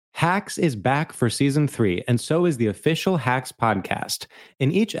Hacks is back for season 3, and so is the official Hacks podcast.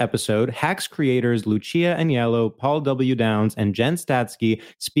 In each episode, Hacks creators Lucia Aniello, Paul W. Downs, and Jen Statsky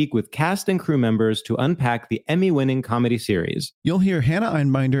speak with cast and crew members to unpack the Emmy-winning comedy series. You'll hear Hannah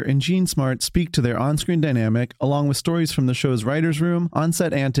Einbinder and Jean Smart speak to their on-screen dynamic, along with stories from the show's writer's room,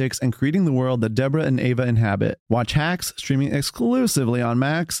 on-set antics, and creating the world that Deborah and Ava inhabit. Watch Hacks, streaming exclusively on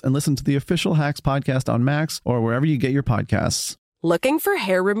Max, and listen to the official Hacks podcast on Max or wherever you get your podcasts. Looking for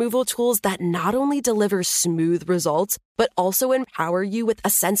hair removal tools that not only deliver smooth results, but also empower you with a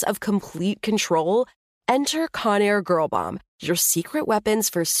sense of complete control? Enter Conair Girl Bomb, your secret weapons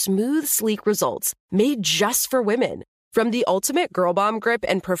for smooth, sleek results, made just for women. From the ultimate Girl Bomb grip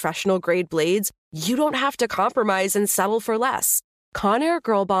and professional-grade blades, you don't have to compromise and settle for less. Conair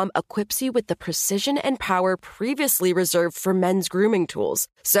Girl Bomb equips you with the precision and power previously reserved for men's grooming tools.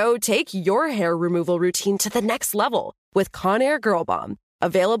 So take your hair removal routine to the next level with Conair Girl Bomb.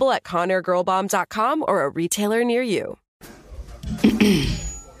 Available at ConairGirlBomb.com or a retailer near you.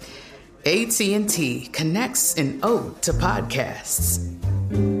 AT&T connects an ode to podcasts.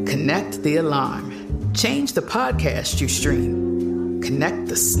 Connect the alarm. Change the podcast you stream. Connect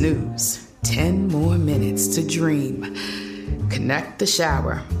the snooze. 10 more minutes to dream. Connect the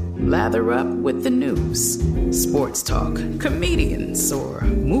shower. Lather up with the news. Sports talk, comedians, or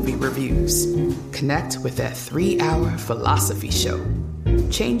movie reviews. Connect with that 3-hour philosophy show.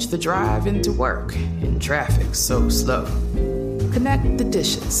 Change the drive into work in traffic so slow. Connect the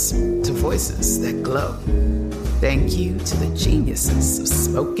dishes to voices that glow. Thank you to the geniuses of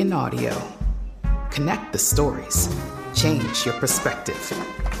spoken audio. Connect the stories. Change your perspective.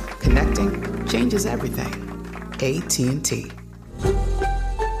 Connecting changes everything. AT&T.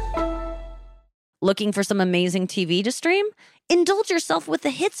 Looking for some amazing TV to stream? Indulge yourself with the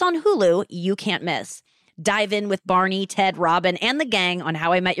hits on Hulu you can't miss. Dive in with Barney, Ted, Robin, and the gang on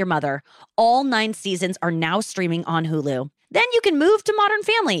How I Met Your Mother. All 9 seasons are now streaming on Hulu. Then you can move to Modern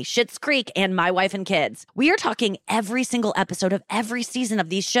Family, Schitt's Creek, and My Wife and Kids. We are talking every single episode of every season of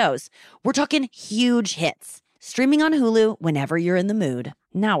these shows. We're talking huge hits. Streaming on Hulu whenever you're in the mood.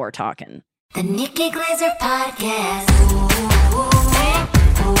 Now we're talking. The Nikki Glaser Podcast.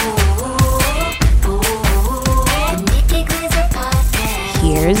 The Nikki Glaser Podcast.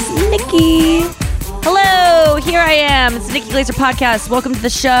 Here's Nikki. Hello, here I am. It's the Nikki Glaser Podcast. Welcome to the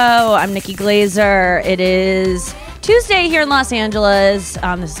show. I'm Nikki Glaser. It is Tuesday here in Los Angeles.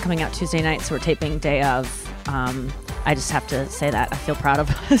 This is coming out Tuesday night, so we're taping day of. I just have to say that. I feel proud of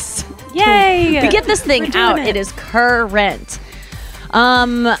us. Yay! We get this thing out. It is current.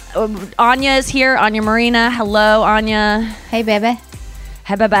 Anya is here. Anya Marina. Hello, Anya. Hey, baby.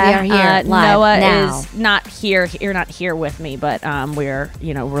 Hey, baby. We are here live Noah now. is not here. You're not here with me, but we're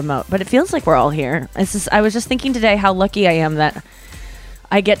remote. But it feels like we're all here. I was just thinking today how lucky I am that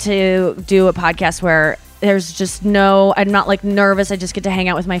I get to do a podcast where there's just I'm not like nervous. I just get to hang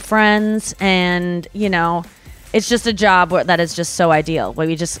out with my friends, and it's just a job that is just so ideal. Where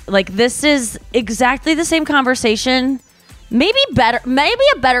we just this is exactly the same conversation. Maybe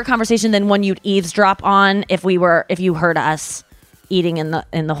a better conversation than one you'd eavesdrop on if you heard us eating in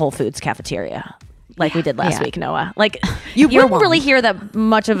the Whole Foods cafeteria like we did last week, Noah. You wouldn't really hear that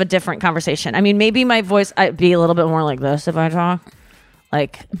much of a different conversation. I mean, maybe my voice I'd be a little bit more like this if I talk.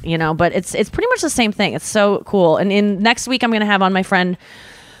 But it's pretty much the same thing. It's so cool. And in next week I'm going to have on my friend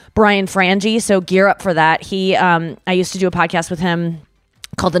Brian Frangie, so gear up for that. I used to do a podcast with him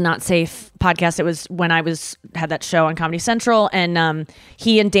called the Not Safe Podcast. It was when I had that show on Comedy Central, and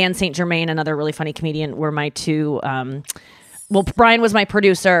he and Dan St. Germain, another really funny comedian, were my two. Brian was my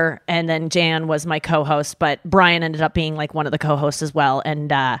producer, and then Jan was my co-host, but Brian ended up being one of the co-hosts as well,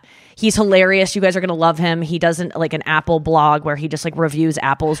 and he's hilarious. You guys are going to love him. He does an Apple blog where he just reviews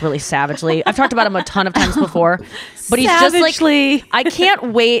apples really savagely. I've talked about him a ton of times before, but he's savagely. Just I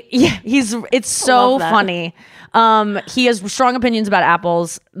can't wait. Yeah, it's so funny. He has strong opinions about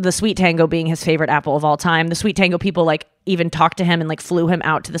apples, the Sweet Tango being his favorite apple of all time. The Sweet Tango people even talked to him and flew him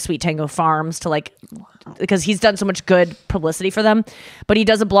out to the Sweet Tango farms to because he's done so much good publicity for them. But he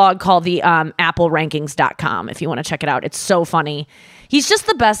does a blog called the applerankings.com if you want to check it out. It's so funny. He's just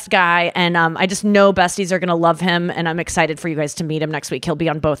the best guy, and I just know besties are going to love him, and I'm excited for you guys to meet him next week. He'll be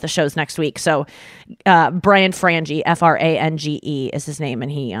on both the shows next week. So Brian Frangie, Frange is his name,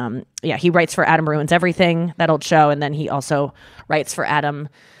 and he writes for Adam Ruins Everything, that old show, and then he also writes for Adam.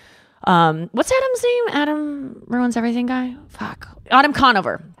 What's Adam's name? Adam Ruins Everything guy? Fuck. Adam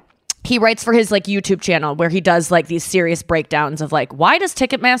Conover. he writes for his like YouTube channel where he does like these serious breakdowns of like, why does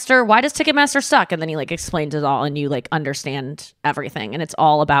Ticketmaster suck? And then he like explains it all and you like understand everything. And it's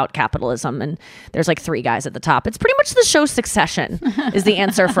all about capitalism. And there's like 3 guys at the top. It's pretty much the show Succession is the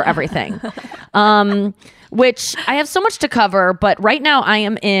answer for everything. Which I have so much to cover, but right now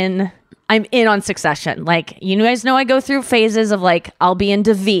I'm in on Succession. Like, you guys know I go through phases of like, I'll be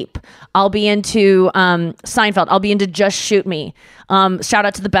into Veep. I'll be into Seinfeld. I'll be into Just Shoot Me. Shout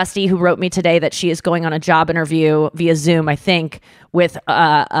out to the bestie who wrote me today that she is going on a job interview via Zoom, I think, with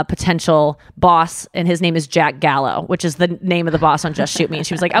a potential boss. And his name is Jack Gallo, which is the name of the boss on Just Shoot Me. And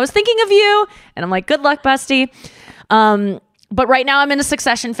she was like, I was thinking of you. And I'm like, good luck, bestie. But right now I'm in a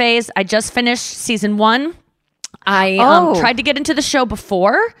Succession phase. I just finished season 1. I tried to get into the show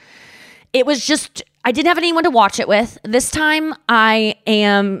before. It was just, I didn't have anyone to watch it with. This time I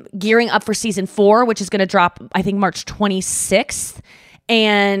am gearing up for season 4, which is going to drop, I think, March 26th.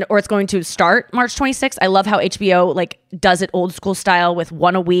 Or it's going to start March 26th. I love how HBO like does it old school style with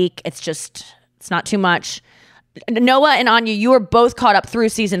 1 a week. It's not too much. Noah and Anya, you are both caught up through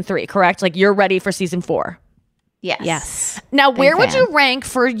season 3, correct? Like you're ready for season 4. Yes. Now, where would you rank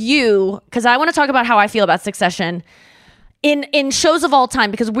for you? Because I want to talk about how I feel about Succession in shows of all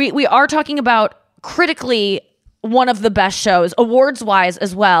time, because we are talking about critically one of the best shows, awards wise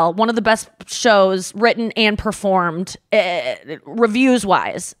as well, one of the best shows written and performed, reviews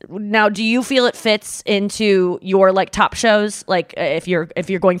wise. Now, do you feel it fits into your like top shows? Like if you're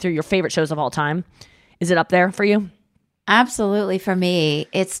going through your favorite shows of all time, is it up there for you? Absolutely. For me,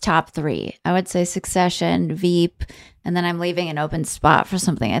 it's top 3. I would say Succession, Veep, and then I'm leaving an open spot for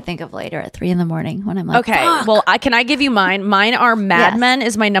something I think of later at 3 a.m. when I'm like, okay, fuck. well, can I give you mine? Mine are Mad Men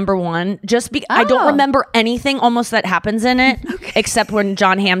is my number 1. I don't remember anything almost that happens in it, except when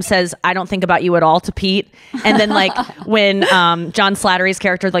John Hamm says, I don't think about you at all to Pete. And then like when John Slattery's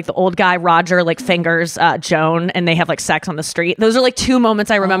character, like the old guy, Roger, like fingers Joan and they have like sex on the street. Those are like 2 moments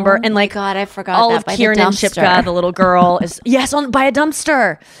I remember. And like, God, I forgot all that of by Kieran the and dumpster. Shipka, the little girl, is by a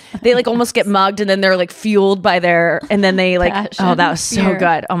dumpster. They like almost get mugged and then they're like fueled by their, and then they like, Passion, that was so fear.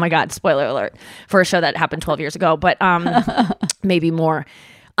 good. Oh my God, spoiler alert for a show that happened 12 years ago, but maybe more.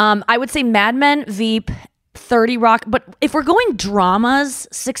 I would say Mad Men, Veep, 30 Rock, but if we're going dramas,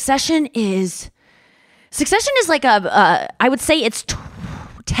 Succession is like I would say it's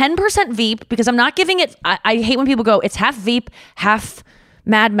 10% Veep, because I'm not giving it, I hate when people go, it's half Veep, half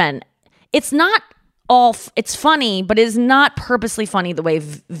Mad Men. It's not it's funny, but it is not purposely funny the way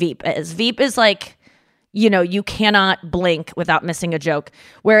Veep is. Veep is like, you cannot blink without missing a joke.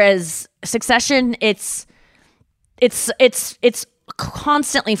 Whereas Succession, it's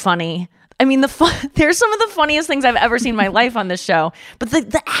constantly funny. I mean, there's some of the funniest things I've ever seen in my life on this show, but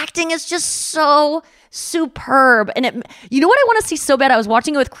the acting is just so superb. And you know what I want to see so bad? I was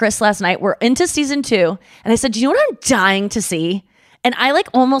watching it with Chris last night. We're into season 2, and I said, do you know what I'm dying to see? And I like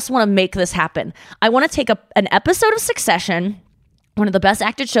almost want to make this happen. I want to take an episode of Succession, one of the best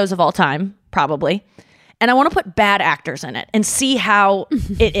acted shows of all time, probably, and I want to put bad actors in it and see how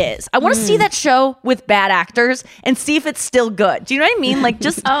it is. I want to see that show with bad actors and see if it's still good. Do you know what I mean? Like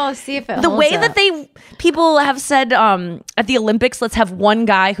just See if it the holds way up. that people have said at the Olympics, let's have one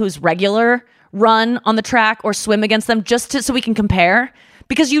guy who's regular run on the track or swim against them so we can compare,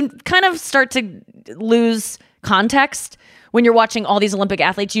 because you kind of start to lose context. When you're watching all these Olympic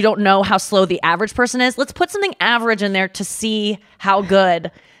athletes, you don't know how slow the average person is. Let's put something average in there to see how good.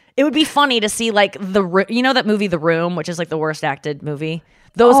 It would be funny to see like that movie The Room, which is like the worst acted movie.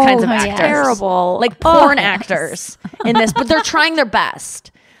 Those kinds of actors. Terrible. Like porn actors in this, but they're trying their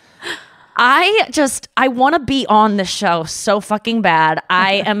best. I want to be on this show so fucking bad.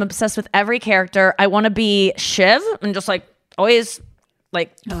 I am obsessed with every character. I want to be Shiv and just like always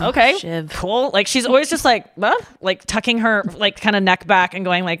like, okay, Shiv. cool. Like she's always just like, like tucking her like kind of neck back and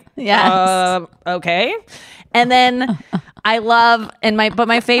going like, Yes. Okay. And then I love, but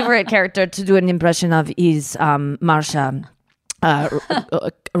my favorite character to do an impression of is Marsha,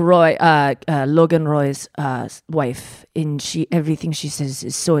 Logan Roy's wife. And everything she says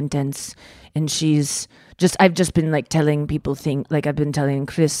is so intense. And I've just been like telling people like I've been telling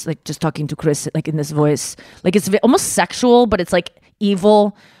Chris, like just talking to Chris, like in this voice, like it's almost sexual, but it's like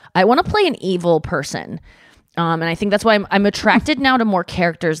evil. I want to play an evil person. And I think that's why I'm attracted now to more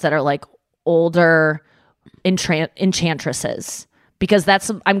characters that are like older enchantresses, because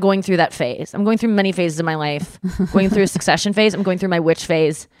I'm going through that phase. I'm going through many phases in my life. Going through a Succession phase. I'm going through my witch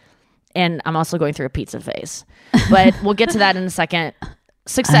phase. And I'm also going through a pizza phase. But we'll get to that in a second.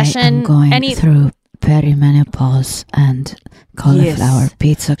 Succession. I am going through perimenopause and cauliflower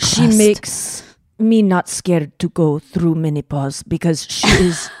pizza crust. She makes me not scared to go through menopause because she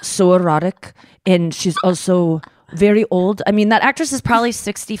is so erotic and she's also very old. I mean, that actress is probably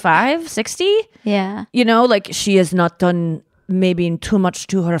 65, 60. Yeah. You know, like she has not done maybe too much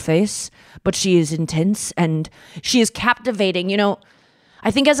to her face, but she is intense and she is captivating. You know,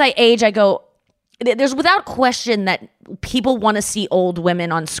 I think as I age, I go, there's without question that people want to see old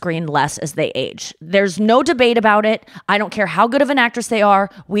women on screen less as they age. There's no debate about it. I don't care how good of an actress they are.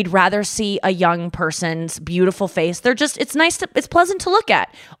 We'd rather see a young person's beautiful face. It's pleasant to look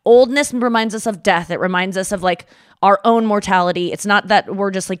at. Oldness reminds us of death. It reminds us of like our own mortality. It's not that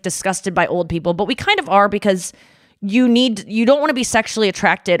we're just like disgusted by old people, but we kind of are because you don't want to be sexually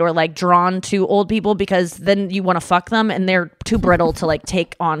attracted or like drawn to old people because then you want to fuck them and they're too brittle to like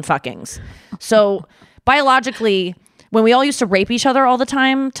take on fuckings. So biologically, when we all used to rape each other all the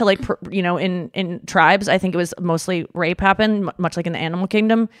time to like, in tribes, I think it was mostly rape happened, much like in the animal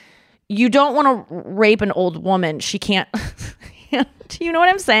kingdom. You don't want to rape an old woman. She can't, do you know what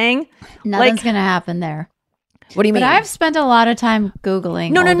I'm saying? Nothing's going to happen there. What do you mean? But I've spent a lot of time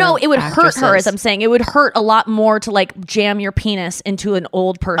Googling. No. It would actresses. hurt her, as I'm saying. It would hurt a lot more to like jam your penis into an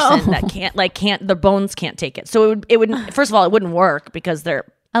old person that can't, the bones can't take it. So it would, first of all, it wouldn't work because they're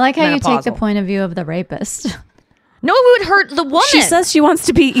I like how you take the menopausal. point of view of the rapist. No, it would hurt the woman. She says she wants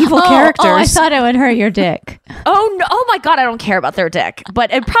to be evil characters. Oh, I thought it would hurt your dick. Oh no! Oh my god! I don't care about their dick,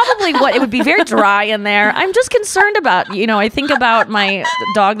 but it probably it would be very dry in there. I'm just concerned about I think about my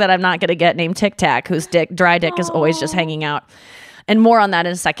dog that I'm not going to get named Tic Tac, whose dry dick is always just hanging out, and more on that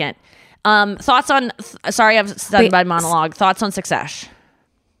in a second. Thoughts on? Sorry, I've done my monologue. Thoughts on Succession?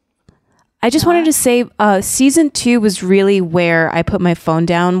 I just wanted to say season 2 was really where I put my phone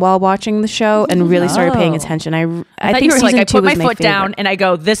down while watching the show and really started paying attention. I think you were season like, I 2 put my was foot favorite. down and I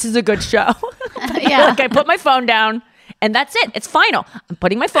go, this is a good show. Yeah. Like I put my phone down and that's it. It's final. I'm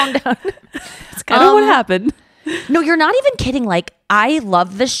putting my phone down. It's kind of what happened. No, you're not even kidding. Like I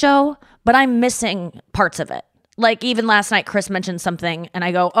love this show, but I'm missing parts of it. Like even last night, Chris mentioned something and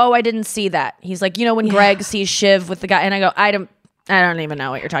I go, oh, I didn't see that. He's like, when Greg sees Shiv with the guy and I go, I don't even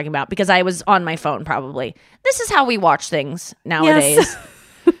know what you're talking about because I was on my phone probably. This is how we watch things nowadays. Yes.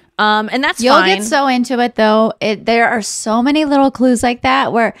 And that's You'll fine. get so into it though. There are so many little clues like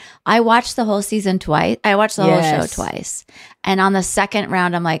that where I watched the whole season twice. I watched the whole show twice. And on the second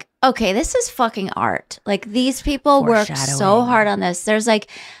round, I'm like, okay, this is fucking art. Like these people worked so hard on this.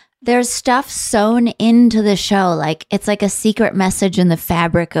 There's stuff sewn into the show. Like it's like a secret message in the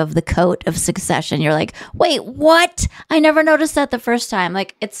fabric of the coat of Succession. You're like, wait, what? I never noticed that the first time.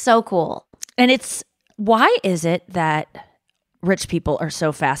 Like it's so cool. And why is it that rich people are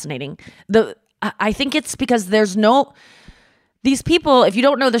so fascinating? I think it's because these people, if you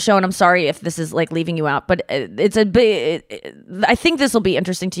don't know the show, and I'm sorry if this is like leaving you out, but I think this will be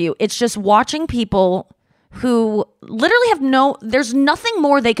interesting to you. It's just watching people who literally there's nothing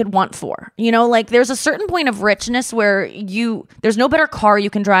more they could want for, like there's a certain point of richness where there's no better car you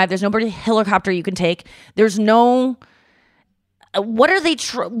can drive. There's no better helicopter you can take. There's no, what do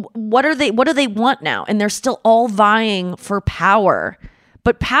they want now? And they're still all vying for power,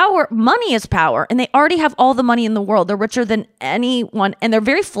 but money is power and they already have all the money in the world. They're richer than anyone and they're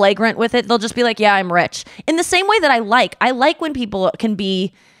very flagrant with it. They'll just be like, yeah, I'm rich in the same way that I like when people can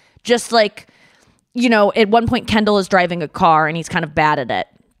be just like, at one point Kendall is driving a car and he's kind of bad at it.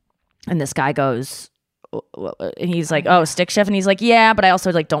 And this guy goes, and he's like, oh, stick shift. And he's like, yeah, but I also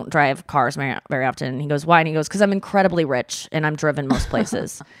like don't drive cars very, very often. And he goes, why? And he goes, because I'm incredibly rich and I'm driven most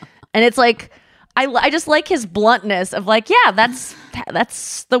places. And it's like, I just like his bluntness of like, yeah,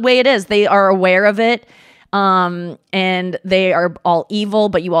 that's the way it is. They are aware of it. And they are all evil,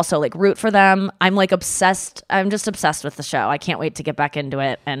 but you also like root for them. I'm like obsessed. I'm just obsessed with the show. I can't wait to get back into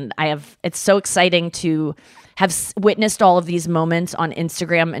it. And it's so exciting to have witnessed all of these moments on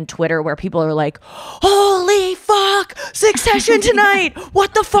Instagram and Twitter where people are like, holy fuck, Succession tonight.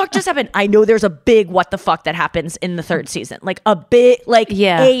 What the fuck just happened? I know there's a big what the fuck that happens in the third season. Like a big,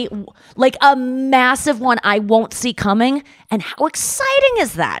 a massive one I won't see coming. And how exciting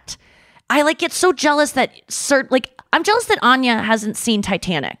is that? I like get so jealous that I'm jealous that Anya hasn't seen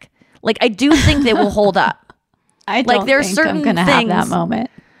Titanic. Like I do think they will hold up. I don't think I'm gonna have that moment.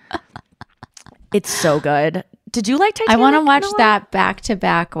 It's so good. Did you like Titanic? I want to watch that back to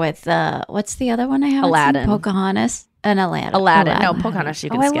back with what's the other one I haven't Aladdin. seen? Pocahontas and Aladdin. No, Pocahontas you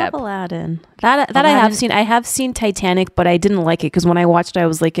can skip. I love Aladdin. That I have seen. I have seen Titanic, but I didn't like it because when I watched it, I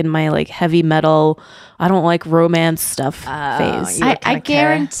was like in my like heavy metal, I don't like romance stuff phase. I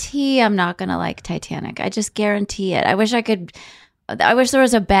guarantee I'm not gonna like Titanic. I just guarantee it. I wish there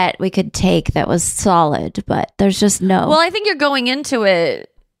was a bet we could take that was solid, but there's just no. Well, I think you're going into it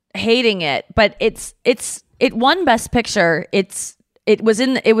hating it, but it won Best Picture. It was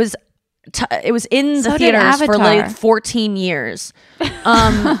in the So did theaters for Avatar. like 14 years.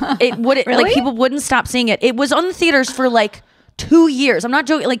 It wouldn't Really? like people wouldn't stop seeing it. It was on the theaters for like 2 years. I'm not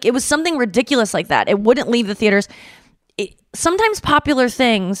joking. Like it was something ridiculous like that. It wouldn't leave the theaters. Sometimes popular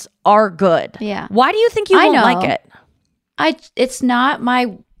things are good. Yeah. Why do you think you I won't know. like it? It's not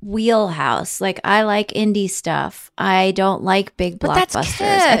my wheelhouse. Like I like indie stuff. I don't like big But blockbusters.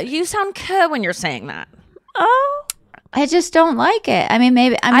 that's you sound when you're saying that. Oh, I just don't like it. I mean,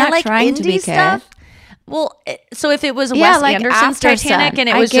 maybe I'm I not like trying to indie be stuff. kid. Well, so if it was Yeah, Wes like Anderson's After Titanic Sun. and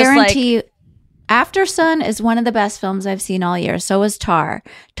it I was just like guarantee you, After Sun is one of the best films I've seen all year. So is Tar.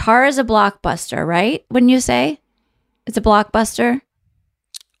 Tar is a blockbuster, right? Wouldn't you say it's a blockbuster?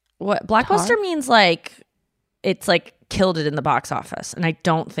 what blockbuster means, like it's like killed it in the box office, and I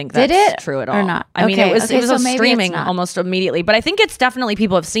don't think Did that's it true at or all. not? I mean, Okay, it was okay, so on maybe it's streaming not. almost immediately, but I think it's definitely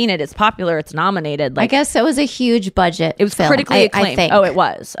people have seen it. It's popular. It's nominated. I Like guess it was a huge budget. it was film, critically I acclaimed. think. Oh, it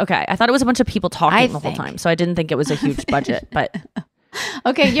was. Okay, I thought it was a bunch of people talking I the whole think. time, so I didn't think it was a huge budget. But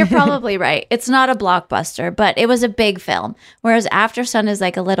Okay, you're probably right. It's not a blockbuster, but it was a big film. Whereas After Sun is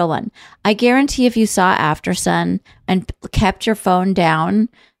like a little one. I guarantee if you saw After Sun and kept your phone down,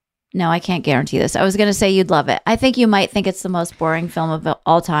 no, I can't guarantee this. I was going to say you'd love it. I think you might think it's the most boring film of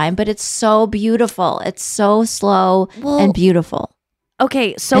all time, but it's so beautiful. It's so slow and beautiful.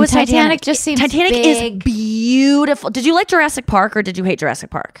 okay, so And is Titanic. Titanic just seems Titanic is big. beautiful. Did you like Jurassic Park or did you hate Jurassic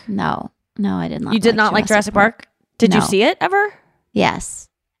Park? No, I did not. You did not like Jurassic Park? Did you No. see it ever? Yes.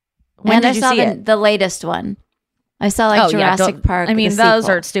 When and did I you saw see it? the latest one. I saw like Jurassic don't- Park. I mean, the those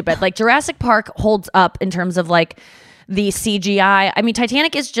sequel. are stupid. Like Jurassic Park holds up in terms of like the CGI. I mean,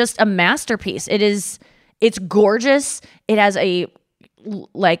 Titanic is just a masterpiece. It's gorgeous. It has a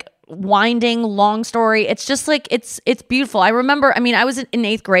like winding long story. It's just like it's beautiful. I remember, I mean, I was in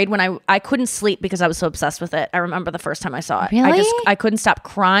 8th grade when I couldn't sleep because I was so obsessed with it. I remember the first time I saw it. Really? I couldn't stop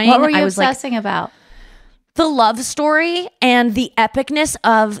crying. What were you I was like, obsessing about? the love story and the epicness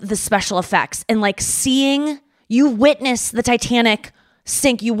of the special effects, and like you witness the Titanic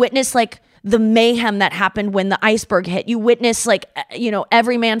sink. You witness like the mayhem that happened when the iceberg hit. You witness like,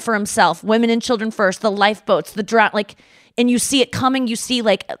 every man for himself, women and children first, the lifeboats, the drown, like, and you see it coming. You see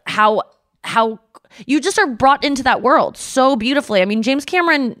like how you just are brought into that world so beautifully. I mean, James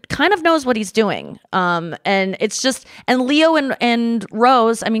Cameron kind of knows what he's doing. And it's just, and Leo and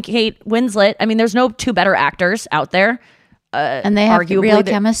Rose, I mean, Kate Winslet, I mean, there's no two better actors out there. And they have arguably real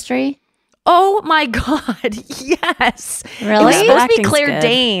the- chemistry. Oh my God. Yes. Really? It was supposed to be Acting's Claire good.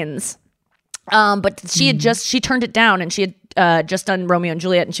 Danes. But she had she turned it down, and she had just done Romeo and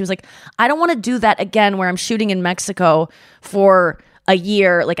Juliet. And she was like, I don't want to do that again where I'm shooting in Mexico for a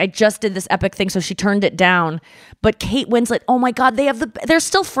year. Like I just did this epic thing. So she turned it down. But Kate Winslet, oh my God, they're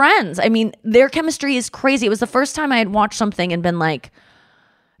still friends. I mean, their chemistry is crazy. It was the first time I had watched something and been like,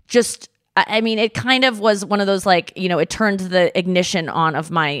 I mean, it kind of was one of those like, it turned the ignition on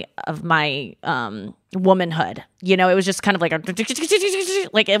of my womanhood. It was just kind of like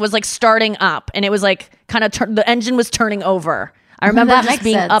like it was like starting up, and it was like kind of the engine was turning over. I remember That just makes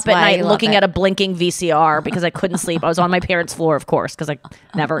being sense up at why night you love looking it. at a blinking VCR because I couldn't sleep. I was on my parents' floor, of course, because I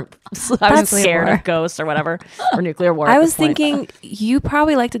never. I was scared of ghosts or whatever, or nuclear war. I at was this point. thinking you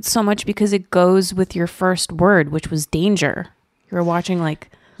probably liked it so much because it goes with your first word, which was danger. You were watching like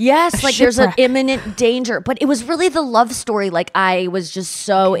Yes, a like there's an shipwreck. imminent danger, but it was really the love story. Like I was just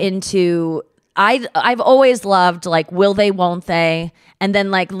so into. I've always loved like will they, won't they, and then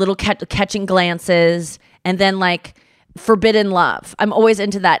like little catching glances, and then like forbidden love. I'm always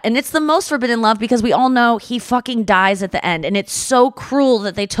into that, and it's the most forbidden love because we all know he fucking dies at the end, and it's so cruel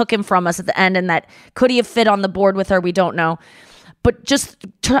that they took him from us at the end, and that could he have fit on the board with her? We don't know, but just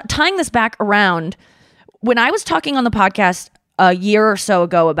tying this back around, when I was talking on the podcast a year or so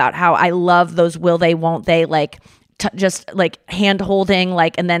ago about how I love those will they, won't they, like just like hand holding,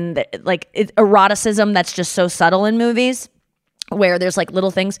 like, and then eroticism that's just so subtle in movies where there's like little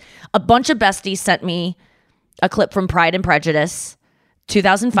things. A bunch of besties sent me a clip from Pride and Prejudice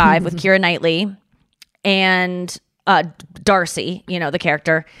 2005 with Keira Knightley and Darcy, the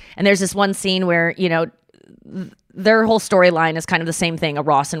character. And there's this one scene where, their whole storyline is kind of the same thing, a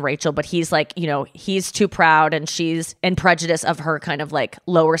Ross and Rachel, but he's like, he's too proud and she's in prejudice of her kind of like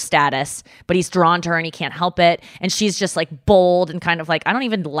lower status, but he's drawn to her and he can't help it. And she's just like bold and kind of like, I don't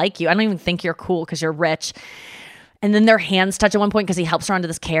even like you. I don't even think you're cool because you're rich. And then their hands touch at one point because he helps her onto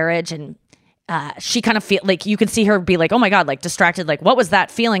this carriage, and she kind of feel like you can see her be like, oh my God, like distracted. Like, what was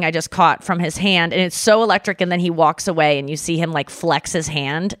that feeling I just caught from his hand? And it's so electric. And then he walks away and you see him like flex his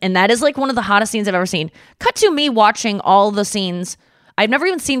hand. And that is like one of the hottest scenes I've ever seen. Cut to me watching all the scenes. I've never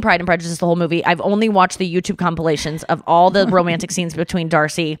even seen Pride and Prejudice, the whole movie. I've only watched the YouTube compilations of all the romantic scenes between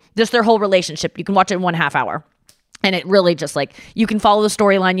Darcy, just their whole relationship. You can watch it in 1/2 hour. And it really just like, you can follow the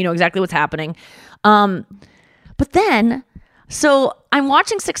storyline, you know exactly what's happening. But then, so I'm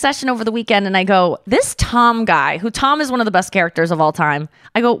watching Succession over the weekend and I go, this Tom guy, who Tom is one of the best characters of all time.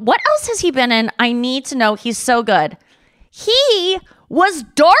 I go, what else has he been in? I need to know. He's so good. He was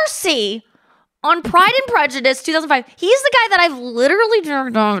Darcy on Pride and Prejudice 2005. He's the guy that I've literally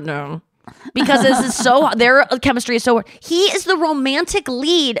don't know. Because this is so, their chemistry is so, he is the romantic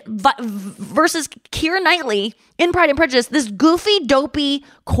lead versus Keira Knightley in Pride and Prejudice. This goofy, dopey,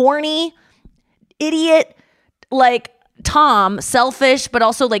 corny, idiot, like Tom, selfish, but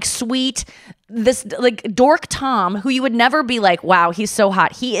also like sweet, this like dork Tom, who you would never be like, wow, he's so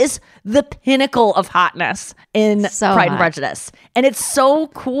hot. He is the pinnacle of hotness in Pride and Prejudice. And it's so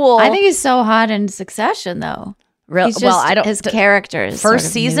cool. I think he's so hot in Succession, though. He's just, I don't. His character is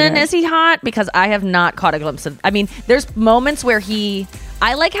first season. Is he hot? Because I have not caught a glimpse of. I mean, there's moments where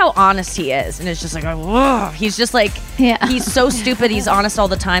I like how honest he is, and it's just like, whoa. He's just like, he's so stupid. He's honest all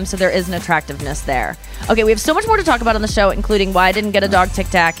the time, so there is an attractiveness there. Okay, we have so much more to talk about on the show, including why I didn't get a dog Tic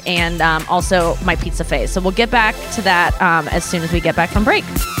Tac, and also my pizza phase. So we'll get back to that as soon as we get back from break.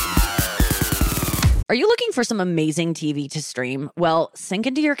 Are you looking for some amazing TV to stream? Well, sink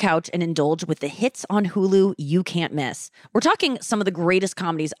into your couch and indulge with the hits on Hulu you can't miss. We're talking some of the greatest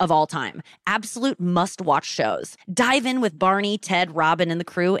comedies of all time. Absolute must-watch shows. Dive in with Barney, Ted, Robin, and the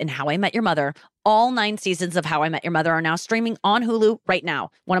crew in How I Met Your Mother. All 9 seasons of How I Met Your Mother are now streaming on Hulu right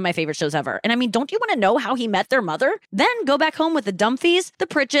now. One of my favorite shows ever. And I mean, don't you want to know how he met their mother? Then go back home with the Dumfies, the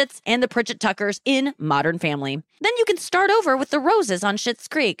Pritchetts, and the Pritchett Tuckers in Modern Family. Then you can start over with the Roses on Schitt's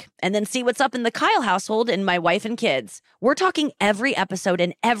Creek. And then see what's up in the Kyle household in My Wife and Kids. We're talking every episode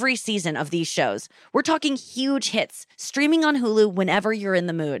and every season of these shows. We're talking huge hits, streaming on Hulu whenever you're in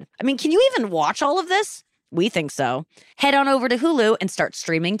the mood. I mean, can you even watch all of this? We think so. Head on over to Hulu and start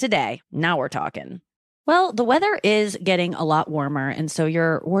streaming today. Now we're talking. Well, the weather is getting a lot warmer, and so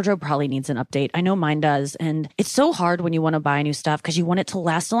your wardrobe probably needs an update. I know mine does, and it's so hard when you want to buy new stuff because you want it to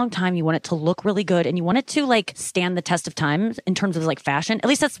last a long time, you want it to look really good, and you want it to like stand the test of time in terms of like fashion. At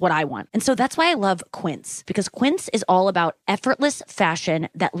least that's what I want. And so that's why I love Quince, because Quince is all about effortless fashion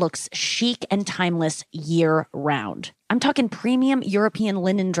that looks chic and timeless year round. I'm talking premium European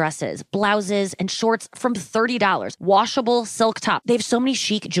linen dresses, blouses, and shorts from $30. Washable silk top. They have so many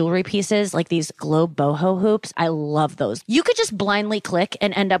chic jewelry pieces like these globe boho hoops. I love those. You could just blindly click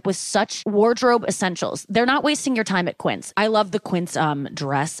and end up with such wardrobe essentials. They're not wasting your time at Quince. I love the Quince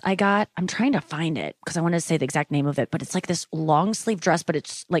dress I got. I'm trying to find it because I want to say the exact name of it, but it's like this long sleeve dress, but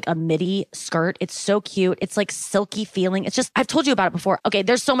it's like a midi skirt. It's so cute. It's like silky feeling. It's just, I've told you about it before. Okay,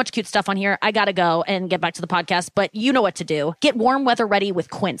 there's so much cute stuff on here. I gotta go and get back to the podcast, but you know what to do. Get warm weather ready with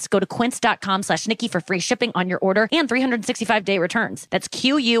Quince. Go to quince.com/Nikki for free shipping on your order and 365-day returns. That's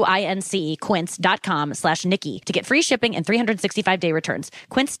QUINC, quince.com/Nikki to get free shipping and 365-day returns.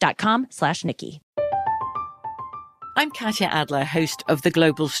 Quince.com/Nikki. I'm Katya Adler, host of The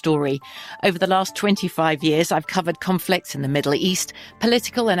Global Story. Over the last 25 years, I've covered conflicts in the Middle East,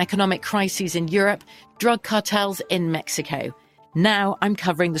 political and economic crises in Europe, drug cartels in Mexico. Now I'm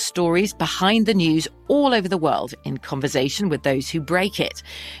covering the stories behind the news all over the world in conversation with those who break it.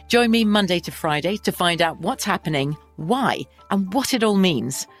 Join me Monday to Friday to find out what's happening, why, and what it all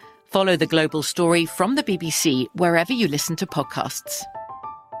means. Follow The Global Story from the BBC wherever you listen to podcasts.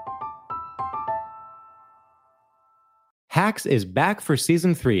 Hacks is back for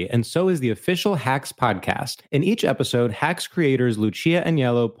season 3, and so is the official Hacks podcast. In each episode, Hacks creators Lucia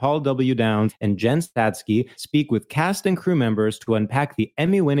Aniello, Paul W. Downs, and Jen Statsky speak with cast and crew members to unpack the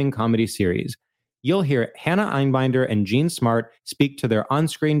Emmy-winning comedy series. You'll hear Hannah Einbinder and Jean Smart speak to their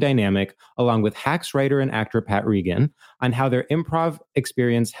on-screen dynamic, along with Hacks writer and actor Pat Regan, on how their improv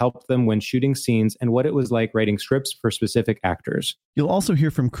experience helped them when shooting scenes and what it was like writing scripts for specific actors. You'll also hear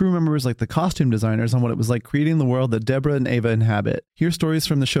from crew members like the costume designers on what it was like creating the world that Deborah and Ava inhabit. Hear stories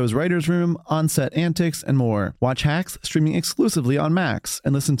from the show's writer's room, on-set antics, and more. Watch Hacks streaming exclusively on Max,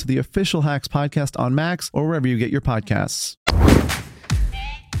 and listen to the official Hacks podcast on Max or wherever you get your podcasts.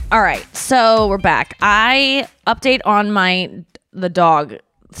 All right, so we're back. I update on the dog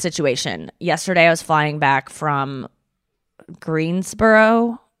situation. Yesterday, I was flying back from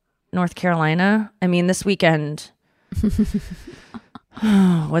Greensboro, North Carolina. I mean, this weekend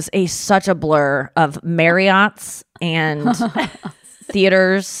was such a blur of Marriotts and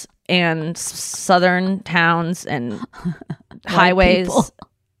theaters and southern towns and highways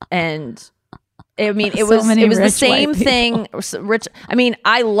and. I mean, it was the same thing. Rich. I mean,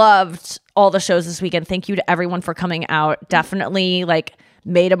 I loved all the shows this weekend. Thank you to everyone for coming out. Definitely like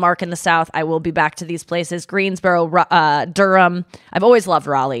made a mark in the South. I will be back to these places. Greensboro, Durham. I've always loved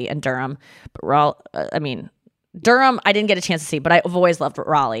Raleigh and Durham. But Durham, I didn't get a chance to see, but I've always loved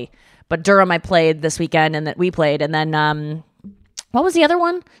Raleigh. But Durham I played this weekend and that we played. And then what was the other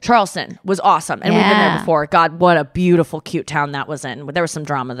one? Charleston was awesome. And we've been there before. God, what a beautiful, cute town that was in. There was some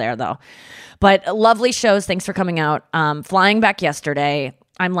drama there, though. But lovely shows. Thanks for coming out. Flying back yesterday,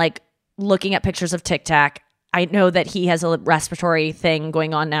 I'm like looking at pictures of Tic Tac. I know that he has a respiratory thing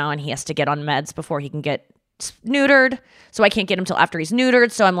going on now, and he has to get on meds before he can get neutered. So I can't get him till after he's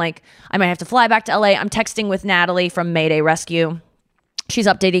neutered. So I'm like, I might have to fly back to LA. I'm texting with Natalie from Mayday Rescue. She's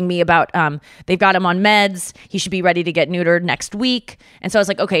updating me about they've got him on meds. He should be ready to get neutered next week. And so I was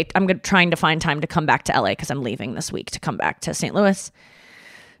like, okay, I'm trying to find time to come back to LA because I'm leaving this week to come back to St. Louis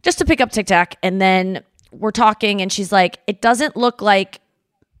just to pick up Tic Tac. And then we're talking and she's like, it doesn't look like,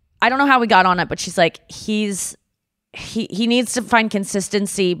 I don't know how we got on it, but she's like, he needs to find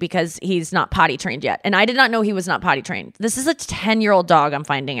consistency because he's not potty trained yet. And I did not know he was not potty trained. This is a 10-year-old dog, I'm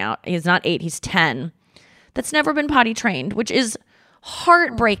finding out. He's not 8, he's 10. That's never been potty trained, which is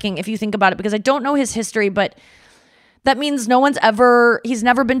heartbreaking if you think about it, because I don't know his history, but that means he's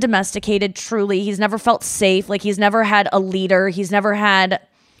never been domesticated truly. He's never felt safe. Like he's never had a leader. He's never had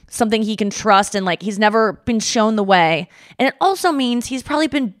something he can trust, and like he's never been shown the way. And it also means he's probably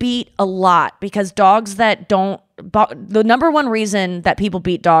been beat a lot, because dogs that the number one reason that people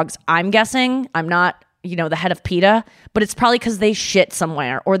beat dogs, I'm guessing, I'm not the head of PETA, but it's probably because they shit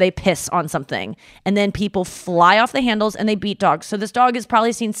somewhere or they piss on something, and then people fly off the handles and they beat dogs. So this dog has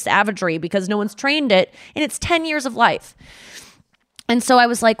probably seen savagery because no one's trained it in its 10 years of life. And so I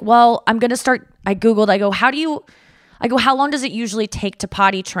was like, well, I'm going to start. I Googled, how long does it usually take to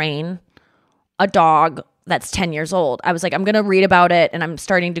potty train a dog that's 10 years old? I was like, I'm going to read about it, and I'm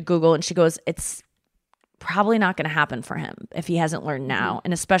starting to Google, and she goes, it's probably not going to happen for him if he hasn't learned now.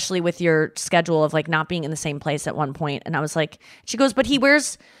 And especially with your schedule of like not being in the same place at one point. And I was like, she goes, but he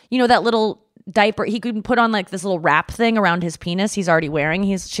wears, that little diaper. He could put on like this little wrap thing around his penis he's already wearing.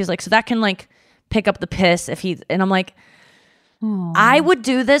 She's like, so that can like pick up the piss and I'm like, I would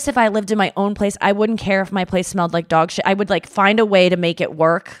do this if I lived in my own place. I wouldn't care if my place smelled like dog shit. I would like find a way to make it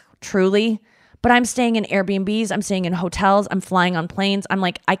work truly. But I'm staying in Airbnbs. I'm staying in hotels. I'm flying on planes. I'm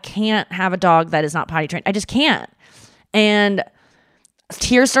like, I can't have a dog that is not potty trained. I just can't. And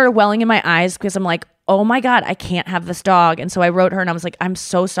tears started welling in my eyes because I'm like, oh my God, I can't have this dog. And so I wrote her and I was like, I'm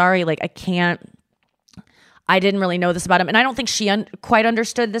so sorry. Like, I didn't really know this about him. And I don't think she quite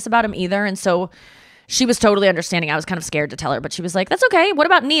understood this about him either. And so she was totally understanding. I was kind of scared to tell her, but she was like, that's okay. What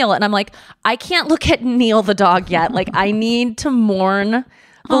about Neil? And I'm like, I can't look at Neil the dog yet. Like, I need to mourn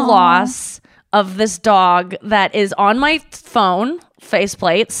the loss of this dog that is on my phone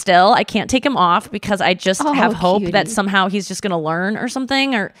faceplate still. I can't take him off because I just have hope that somehow he's just going to learn or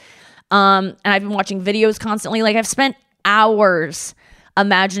something. Or and I've been watching videos constantly. Like, I've spent hours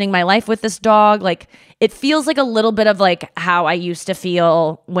imagining my life with this dog. Like, it feels like a little bit of like how I used to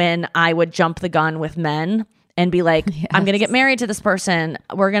feel when I would jump the gun with men and be like, yes, I'm going to get married to this person.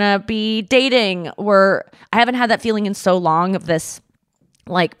 We're going to be dating. I haven't had that feeling in so long, of this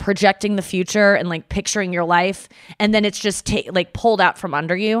like projecting the future and like picturing your life, and then it's just like pulled out from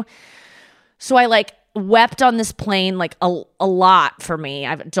under you. So I like wept on this plane like a lot for me.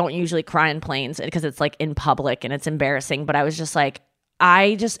 I don't usually cry in planes because it's like in public and it's embarrassing, but I was just like,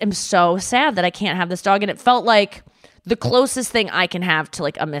 I just am so sad that I can't have this dog. And it felt like the closest thing I can have to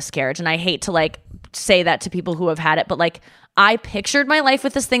like a miscarriage. And I hate to like say that to people who have had it, but like I pictured my life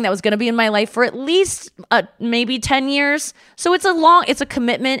with this thing that was going to be in my life for at least maybe 10 years. So it's a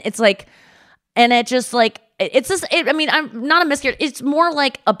commitment. It's like, and it just like, I'm not a miscarriage. It's more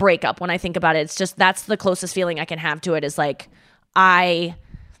like a breakup when I think about it. It's just, that's the closest feeling I can have to it, is like, there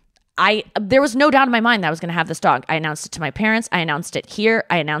was no doubt in my mind that I was going to have this dog. I announced it to my parents. I announced it here.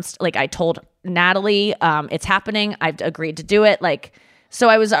 I told Natalie, it's happening. I've agreed to do it. Like, so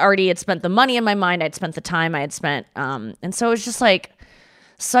I had spent the money in my mind. I'd spent the time I had spent. And so it was just like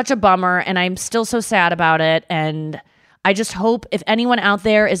such a bummer. And I'm still so sad about it. And I just hope if anyone out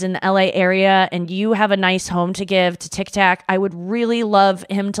there is in the LA area and you have a nice home to give to Tic Tac, I would really love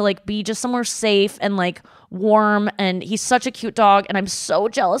him to like be just somewhere safe and like warm. And he's such a cute dog. And I'm so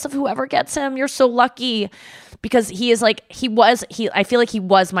jealous of whoever gets him. You're so lucky, because he is like, I feel like he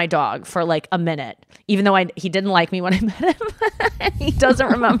was my dog for like a minute, even though he didn't like me when I met him. He doesn't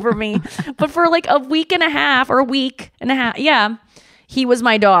remember me, but for like a week and a half, yeah, he was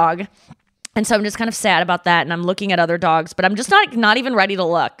my dog. And so I'm just kind of sad about that. And I'm looking at other dogs, but I'm just not even ready to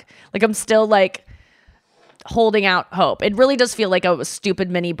look. Like, I'm still like, holding out hope. It really does feel like a stupid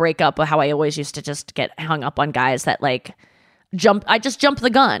mini breakup of how I always used to just get hung up on guys that like I just jump the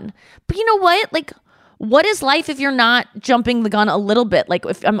gun. But you know what? Like, what is life if you're not jumping the gun a little bit? Like,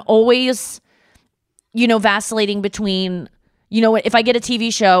 if I'm always, vacillating between, if I get a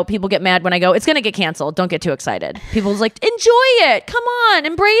TV show, people get mad when I go, it's going to get canceled. Don't get too excited. People's like, enjoy it. Come on,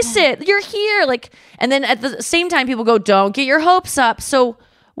 embrace it. You're here. Like, and then at the same time, people go, don't get your hopes up. So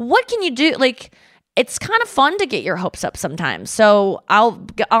what can you do? Like, it's kind of fun to get your hopes up sometimes. So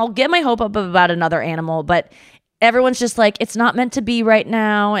I'll get my hope up about another animal, but everyone's just like, it's not meant to be right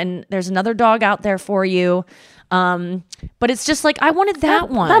now. And there's another dog out there for you. But it's just like, I wanted that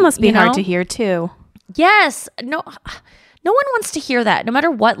one. That must be hard to hear too. Yes. No one wants to hear that. No matter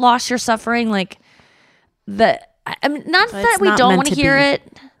what loss you're suffering, like not that we don't want to hear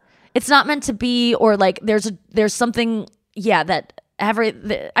it. It's not meant to be, or like there's something, that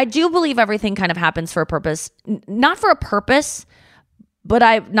I do believe everything kind of happens for a purpose, not for a purpose,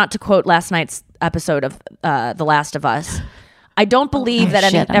 but not to quote last night's episode of The Last of Us, I don't believe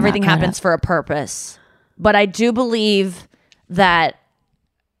everything happens for a purpose, but I do believe that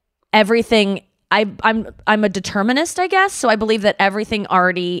everything. I'm a determinist, I guess, so I believe that everything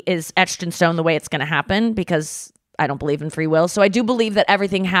already is etched in stone the way it's going to happen, because I don't believe in free will. So I do believe that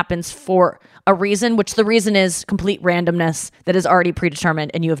everything happens for a reason, which the reason is complete randomness that is already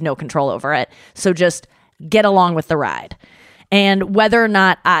predetermined and you have no control over it. So just get along with the ride. And whether or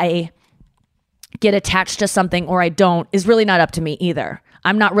not I get attached to something or I don't is really not up to me either.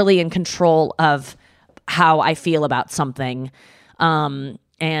 I'm not really in control of how I feel about something.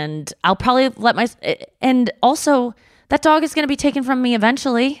 And I'll probably and also that dog is going to be taken from me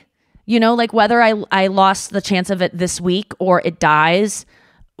eventually. Like whether I lost the chance of it this week or it dies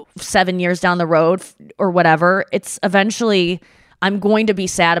 7 years down the road or whatever, it's eventually, I'm going to be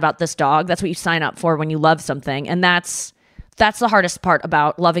sad about this dog. That's what you sign up for when you love something. And that's the hardest part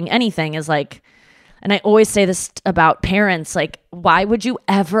about loving anything is like, and I always say this about parents, like, why would you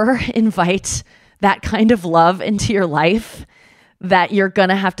ever invite that kind of love into your life that you're going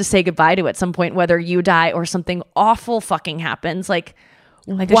to have to say goodbye to at some point, whether you die or something awful fucking happens? Like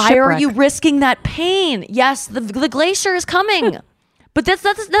why are you risking that pain? Yes, the glacier is coming, but that's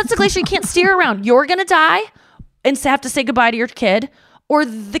a glacier you can't steer around. You're going to die and have to say goodbye to your kid, or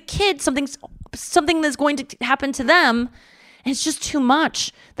the kid, something that's going to happen to them. And it's just too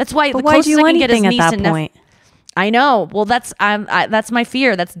much. That's why the closest I can get is niece and nephew. I know. Well, that's my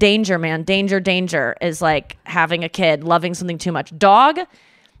fear. That's danger, man. Danger is like having a kid, loving something too much. Dog,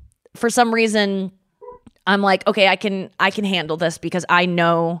 for some reason, I'm like, okay, I can handle this because I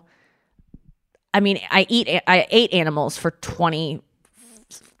know. I mean, I ate animals for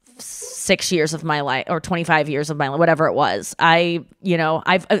 26 years of my life, or 25 years of my life, whatever it was. I've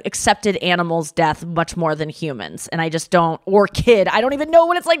accepted animals' death much more than humans, and I just don't. Or kid, I don't even know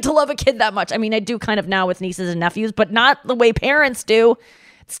what it's like to love a kid that much. I mean, I do kind of now with nieces and nephews, but not the way parents do.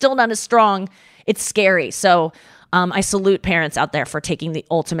 It's still not as strong. It's scary. So I salute parents out there for taking the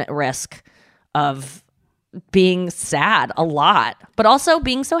ultimate risk of being sad a lot, but also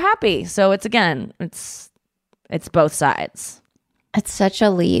being so happy. So it's both sides. It's such a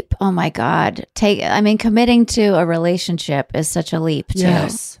leap. Oh my God. Committing to a relationship is such a leap too.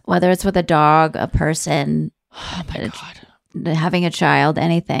 Yes. Whether it's with a dog, a person, oh my God, having a child,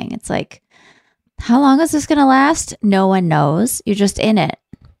 anything. It's like, how long is this going to last? No one knows. You're just in it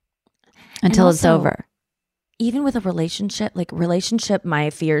until it's over. Even with a relationship, my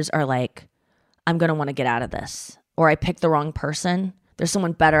fears are like, I'm going to want to get out of this, or I picked the wrong person. There's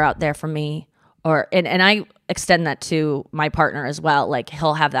someone better out there for me. And I extend that to my partner as well. Like,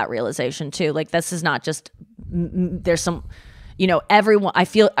 he'll have that realization too. Like, this is not just, there's some, everyone, I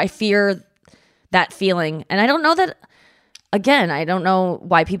fear that feeling. And I don't know that, again, I don't know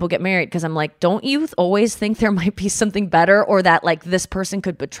why people get married, because I'm like, don't you always think there might be something better, or that like this person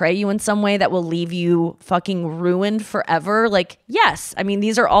could betray you in some way that will leave you fucking ruined forever? Like, yes. I mean,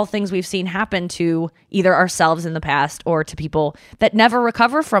 these are all things we've seen happen to either ourselves in the past or to people that never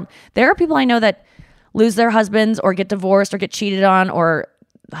recover from. There are people I know that lose their husbands or get divorced or get cheated on, or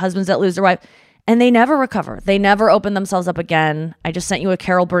husbands that lose their wife, and they never recover. They never open themselves up again. I just sent you a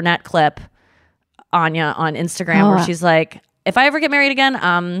Carol Burnett clip, Anya, on Instagram, where she's like, if I ever get married again, I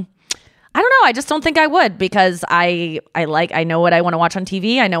don't know. I just don't think I would, because I know what I want to watch on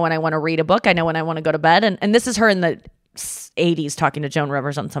TV. I know when I want to read a book. I know when I want to go to bed. And this is her in the 80s talking to Joan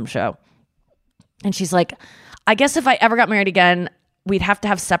Rivers on some show. And she's like, I guess if I ever got married again, we'd have to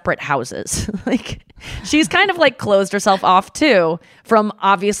have separate houses. Like, she's kind of like closed herself off too from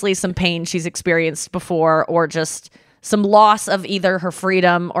obviously some pain she's experienced before, or just some loss of either her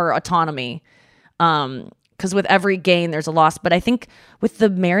freedom or autonomy. because with every gain, there's a loss. But I think with the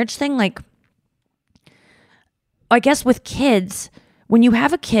marriage thing, like, I guess with kids, when you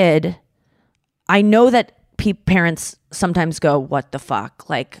have a kid, I know that parents sometimes go, what the fuck?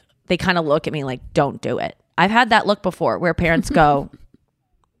 Like, they kind of look at me like, don't do it. I've had that look before where parents go,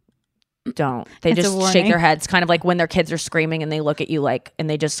 don't. They just shake their heads, kind of like when their kids are screaming and they look at you like, and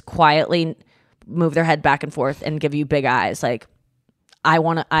they just quietly move their head back and forth and give you big eyes. Like,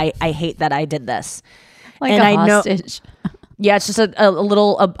 I hate that I did this. Like and a I hostage. Know, yeah, it's just a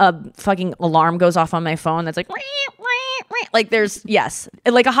little fucking alarm goes off on my phone that's like, like there's, yes,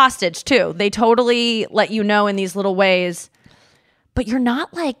 like a hostage too. They totally let you know in these little ways, but you're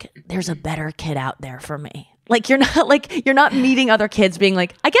not like, there's a better kid out there for me. Like, you're not meeting other kids being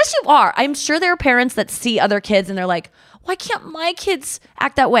like, I guess you are. I'm sure there are parents that see other kids and they're like, why can't my kids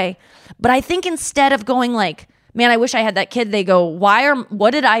act that way? But I think instead of going like, man, I wish I had that kid, they go,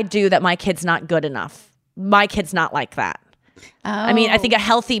 what did I do that my kid's not good enough? My kid's not like that. Oh. I mean, I think a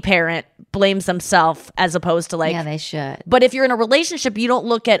healthy parent blames themselves as opposed to like, yeah, they should. But if you're in a relationship, you don't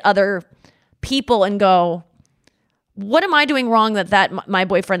look at other people and go, what am I doing wrong that my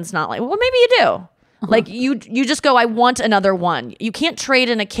boyfriend's not like? Well, maybe you do. Like you just go, I want another one. You can't trade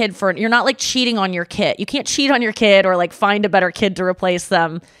in a kid for, you're not like cheating on your kid. You can't cheat on your kid or like find a better kid to replace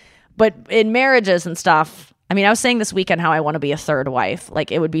them. But in marriages and stuff, I mean, I was saying this weekend how I want to be a third wife.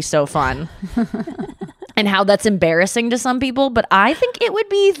 Like, it would be so fun. And how that's embarrassing to some people. But I think it would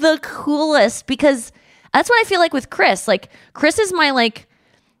be the coolest because that's what I feel like with Chris. Like, Chris is my, like,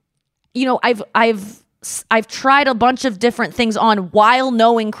 you know, I've tried a bunch of different things on while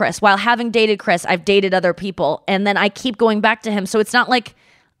knowing Chris, while having dated Chris. I've dated other people. And then I keep going back to him. So it's not like,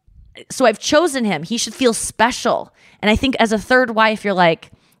 so I've chosen him. He should feel special. And I think as a third wife, you're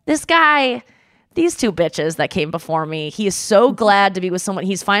like, this guy, these two bitches that came before me, he is so glad to be with someone.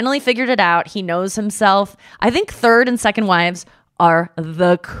 He's finally figured it out. He knows himself. I think third and second wives are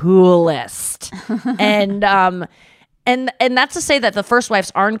the coolest. And that's to say that the first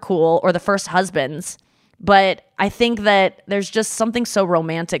wives aren't cool or the first husbands. But I think that there's just something so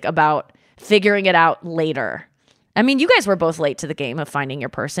romantic about figuring it out later. I mean, you guys were both late to the game of finding your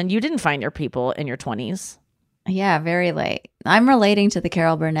person. You didn't find your people in your 20s. Yeah, very late. I'm relating to the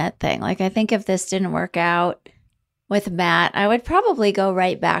Carol Burnett thing. Like, I think if this didn't work out with Matt, I would probably go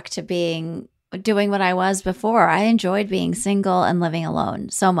right back to doing what I was before. I enjoyed being single and living alone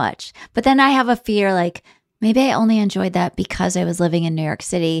so much. But then I have a fear, like, maybe I only enjoyed that because I was living in New York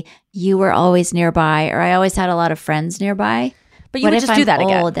City. You were always nearby, or I always had a lot of friends nearby. But you would just do that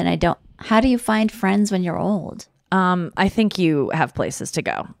again. Then I don't. How do you find friends when you're old? I think you have places to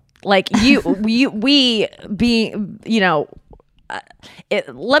go. Like we be, you know,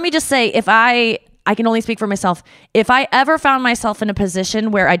 let me just say, if I can only speak for myself. If I ever found myself in a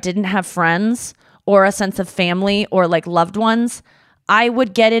position where I didn't have friends or a sense of family or like loved ones, I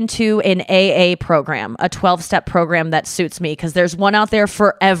would get into an AA program, a 12-step program that suits me, because there's one out there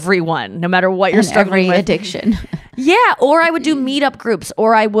for everyone, no matter what you're struggling with. Addiction. Yeah, or I would do meetup groups,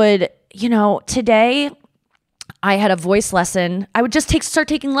 or I would, you know, today I had a voice lesson. I would just start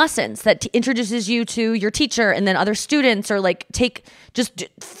taking lessons that introduces you to your teacher and then other students, or like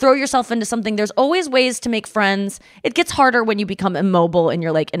throw yourself into something. There's always ways to make friends. It gets harder when you become immobile and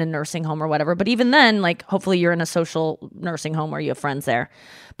you're like in a nursing home or whatever. But even then, like, hopefully you're in a social nursing home where you have friends there.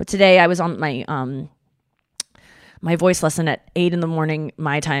 But today I was on my voice lesson at 8 a.m.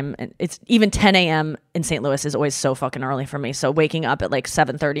 my time, and it's even 10 a.m. in St. Louis is always so fucking early for me. So waking up at like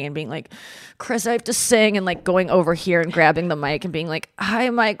 7:30 and being like, Chris, I have to sing, and like going over here and grabbing the mic and being like,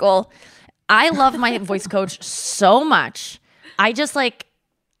 hi, Michael. I love my voice coach so much. I just like,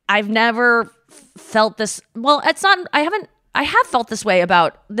 I've never felt this. Well, I have felt this way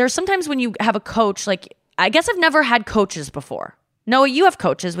about, there's sometimes when you have a coach, like, I guess I've never had coaches before. Noah, you have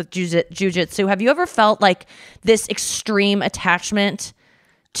coaches with jiu-jitsu. Have you ever felt like this extreme attachment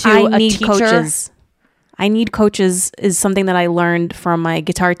to a teacher? Coaches. I need coaches is something that I learned from my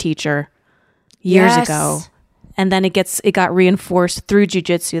guitar teacher years ago. And then it got reinforced through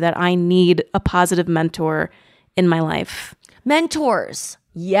jiu-jitsu that I need a positive mentor in my life. Mentors.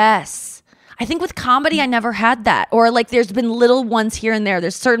 Yes. I think with comedy, I never had that. Or like there's been little ones here and there.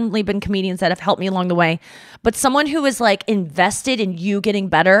 There's certainly been comedians that have helped me along the way. But someone who is like invested in you getting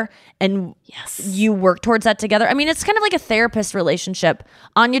better and you work towards that together. I mean, it's kind of like a therapist relationship.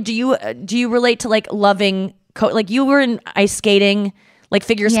 Anya, do you relate to like loving, like you were in ice skating, like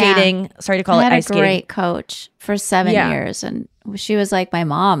figure skating. Sorry to call it ice skating. I had a great coach for 7 years. And she was like my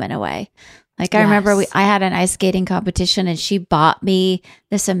mom in a way. Like I remember I had an ice skating competition and she bought me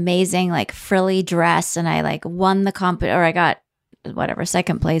this amazing like frilly dress and I like won the I got whatever,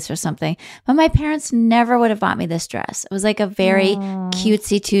 second place or something. But my parents never would have bought me this dress. It was like a very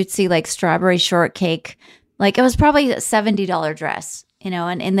cutesy tootsy, like strawberry shortcake. Like it was probably a $70 dress,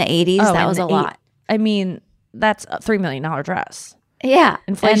 and in the 80s, that was a lot. I mean, that's a $3 million dress. Yeah.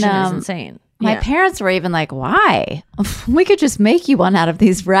 Inflation is insane. My parents were even like, why? We could just make you one out of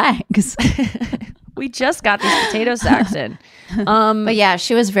these rags. We just got these potato sacks in. But yeah,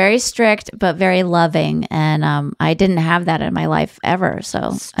 she was very strict, but very loving. And I didn't have that in my life ever.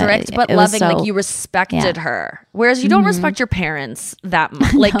 So strict, but loving, like you respected her. Whereas you don't respect your parents that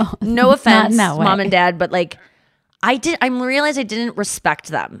much. Like, no offense, mom and dad, but like I realized I didn't respect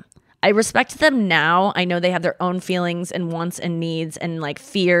them. I respect them now. I know they have their own feelings and wants and needs and like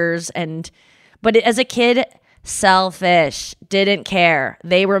fears but as a kid, selfish, didn't care.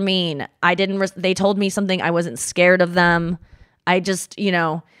 They were mean. They told me something. I wasn't scared of them. I just,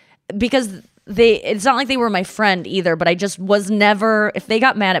 because it's not like they were my friend either, but I just was never, if they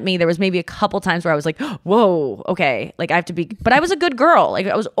got mad at me, there was maybe a couple times where I was like, whoa, okay. Like I have to be, but I was a good girl. Like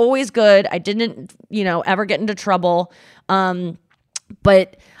I was always good. I didn't, ever get into trouble.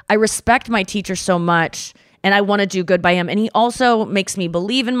 But I respect my teacher so much. And I want to do good by him. And he also makes me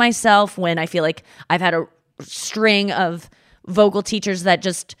believe in myself when I feel like I've had a string of vocal teachers that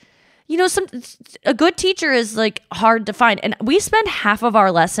just, a good teacher is like hard to find. And we spend half of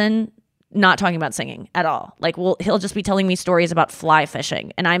our lesson not talking about singing at all. Like he'll just be telling me stories about fly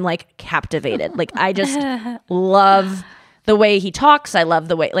fishing. And I'm like captivated. Like I just love the way he talks. I love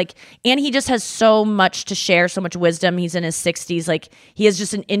the way and he just has so much to share, so much wisdom. He's in his 60s. Like he has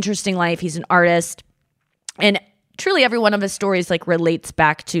just an interesting life. He's an artist. And truly every one of his stories like relates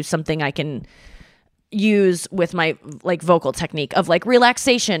back to something I can use with my like vocal technique of like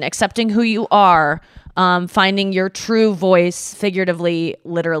relaxation, accepting who you are, finding your true voice, figuratively,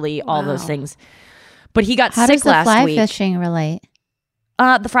 literally, all those things. But he got sick last week. How does the fly fishing relate?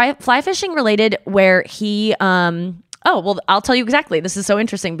 The fly fishing related where he I'll tell you exactly. This is so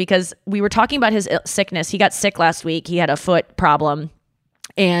interesting because we were talking about his sickness. He got sick last week. He had a foot problem.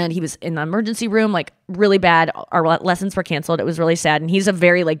 And he was in the emergency room, like really bad. Our lessons were canceled. It was really sad. And he's a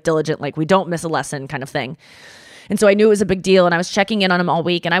very like diligent, like we don't miss a lesson kind of thing. And so I knew it was a big deal. And I was checking in on him all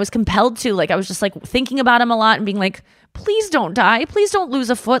week. And I was compelled to, like, I was just like thinking about him a lot and being like, please don't die. Please don't lose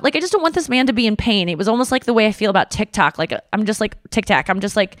a foot. Like, I just don't want this man to be in pain. It was almost like the way I feel about TikTok. Like, I'm just like Tic-Tac. I'm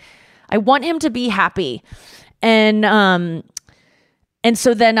just like, I want him to be happy. And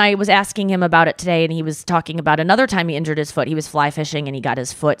so then I was asking him about it today, and he was talking about another time he injured his foot. He was fly fishing, and he got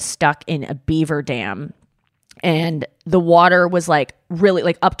his foot stuck in a beaver dam. And the water was like really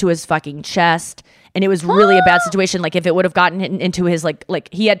like up to his fucking chest. And it was really a bad situation. Like if it would have gotten into his like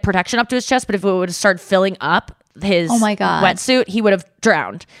he had protection up to his chest, but if it would have started filling up his wetsuit, he would have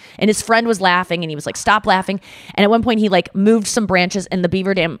drowned. And his friend was laughing, and he was like, stop laughing. And at one point he like moved some branches and the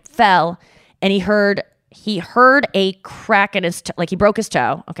beaver dam fell, and he heard a crack in his like he broke his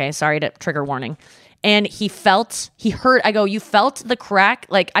toe. Okay, sorry to trigger warning. And you felt the crack.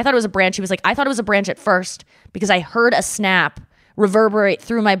 Like I thought it was a branch. He was like, I thought it was a branch at first because I heard a snap reverberate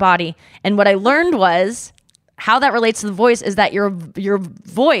through my body. And what I learned was how that relates to the voice is that your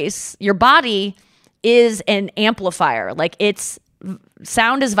voice, your body is an amplifier. Like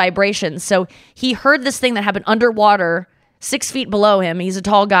sound is vibration. So he heard this thing that happened underwater 6 feet below him. He's a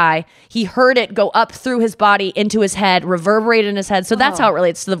tall guy. He heard it go up through his body into his head, reverberate in his head. So that's how it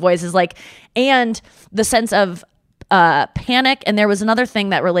relates to the voice is like, and the sense of panic. And there was another thing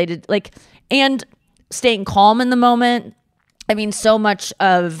that related like, and staying calm in the moment. I mean, so much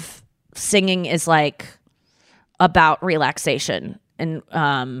of singing is like about relaxation and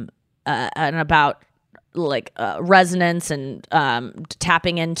about like resonance and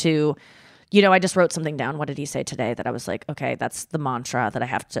tapping into, I just wrote something down. What did he say today that I was like, okay, that's the mantra that I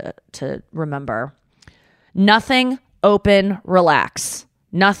have to remember. Nothing, open, relax.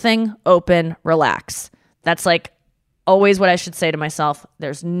 Nothing, open, relax. That's like always what I should say to myself.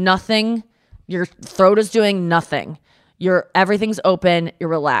 There's nothing. Your throat is doing nothing. Everything's open. You're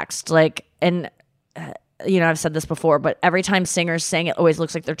relaxed. Like, and I've said this before, but every time singers sing, it always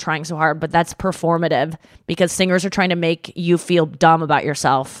looks like they're trying so hard, but that's performative because singers are trying to make you feel dumb about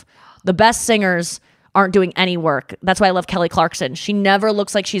yourself. The best singers aren't doing any work. That's why I love Kelly Clarkson. She never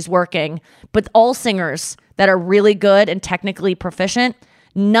looks like she's working, but all singers that are really good and technically proficient,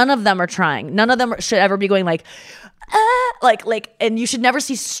 none of them are trying. None of them should ever be going like, and you should never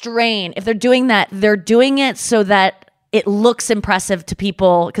see strain. If they're doing that, they're doing it so that it looks impressive to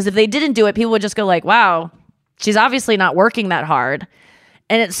people. Because if they didn't do it, people would just go like, wow, she's obviously not working that hard.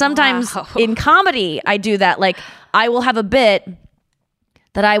 And sometimes in comedy, I do that. Like I will have a bit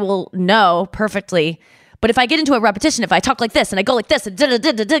that I will know perfectly, But if I get into a repetition, if I talk like this and I go like this, and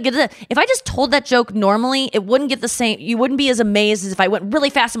if I just told that joke normally, it wouldn't get the same. You wouldn't be as amazed as if I went really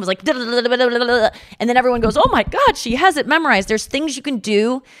fast and was like, and then everyone goes, oh my God, she has it memorized. There's things you can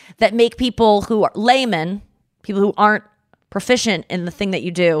do that make people who are laymen, people who aren't proficient in the thing that you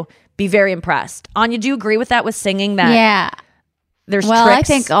do, be very impressed. Anya, do you agree with that with singing? That yeah. There's well, tricks?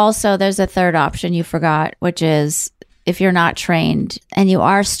 I think also there's a third option you forgot, which is if you're not trained and you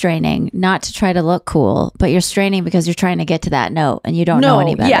are straining, not to try to look cool, but you're straining because you're trying to get to that note and you don't know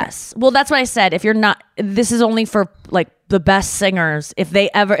any better. Yes. Well, that's what I said. If you're not, this is only for like the best singers. If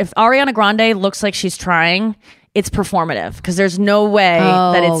Ariana Grande looks like she's trying, it's performative because there's no way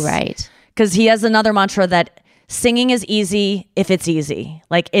that it's right. Because he has another mantra that singing is easy if it's easy.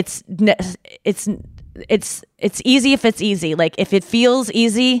 Like it's easy if it's easy. Like if it feels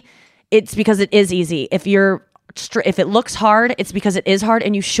easy, it's because it is easy. If it looks hard, it's because it is hard,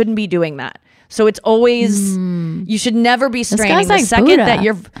 and you shouldn't be doing that. So it's always you should never be straining. The second Buddha. that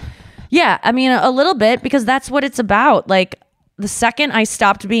you're, yeah, I mean a little bit because that's what it's about. Like the second I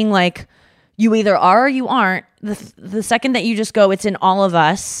stopped being like you either are or you aren't. The second that you just go, it's in all of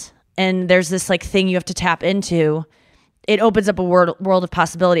us, and there's this like thing you have to tap into. It opens up a world of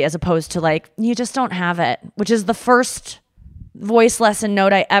possibility as opposed to like, you just don't have it, which is the first voice lesson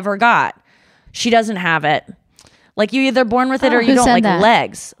note I ever got. She doesn't have it. Like you either born with it or you don't like that?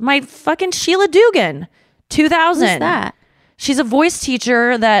 legs. My fucking Sheila Dugan, 2000. Who's that? She's a voice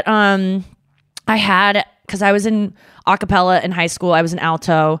teacher that I had because I was in a cappella in high school. I was an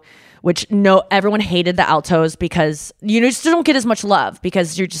alto, which everyone hated the altos because you just don't get as much love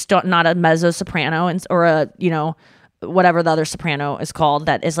because you're just not a mezzo soprano or a, whatever the other soprano is called.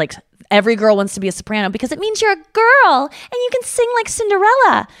 That is like every girl wants to be a soprano because it means you're a girl and you can sing like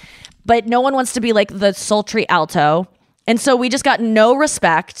Cinderella. But no one wants to be like the sultry alto. And so we just got no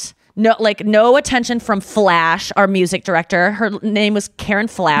respect, no attention from Flash, our music director. Her name was Karen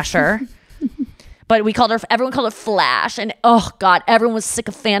Flasher. But everyone called her Flash. And oh God, everyone was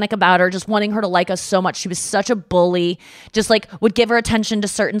sycophantic about her, just wanting her to like us so much. She was such a bully, just like would give her attention to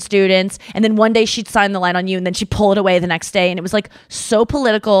certain students. And then one day she'd sign the line on you and then she'd pull it away the next day. And it was like so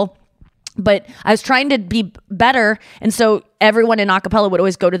political. But I was trying to be better. And so everyone in acapella would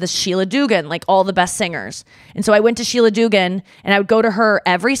always go to this Sheila Dugan, like all the best singers. And so I went to Sheila Dugan and I would go to her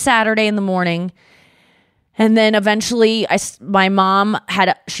every Saturday in the morning. And then eventually my mom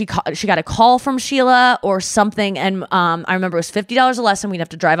she got a call from Sheila or something. And I remember it was $50 a lesson. We'd have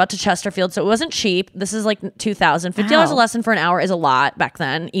to drive out to Chesterfield. So it wasn't cheap. This is like 2000. $50 a lesson for an hour is a lot back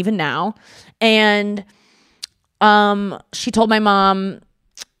then, even now. And she told my mom,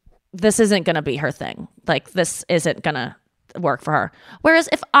 this isn't going to be her thing. Like, this isn't going to work for her. Whereas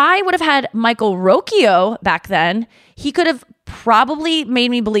if I would have had Michael Rocchio back then, he could have probably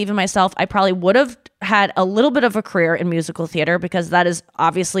made me believe in myself. I probably would have had a little bit of a career in musical theater because that is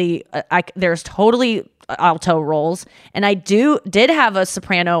obviously, there's totally alto roles. And I did have a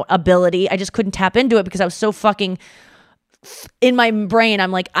soprano ability. I just couldn't tap into it because I was so fucking in my brain.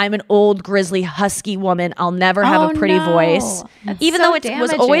 I'm like, I'm an old grizzly husky woman. I'll never have a pretty voice. That's even so though it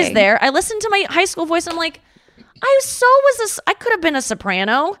was always damaging. there. I listened to my high school voice and I'm like, I could have been a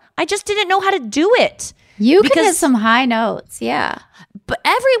soprano. I just didn't know how to do it. You can hit some high notes, yeah. But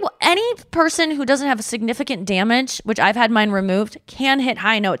any person who doesn't have a significant damage, which I've had mine removed, can hit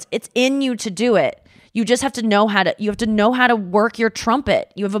high notes. It's in you to do it. You just have to know how to work your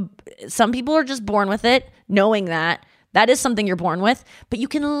trumpet. Some people are just born with it, knowing that. That is something you're born with, but you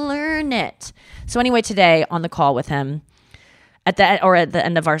can learn it. So anyway, today on the call with him, at the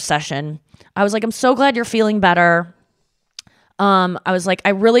end of our session, I was like, I'm so glad you're feeling better. I was like, I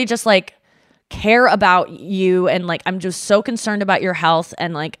really just like care about you, and like I'm just so concerned about your health.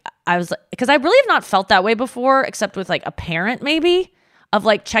 And like I was like, because I really have not felt that way before, except with like a parent maybe, of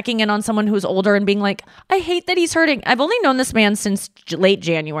like checking in on someone who's older and being like, I hate that he's hurting. I've only known this man since late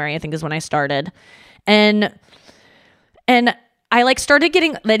January, I think is when I started. And I like started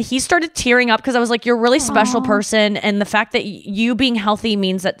getting that he started tearing up because I was like, you're a really special person. And the fact that you being healthy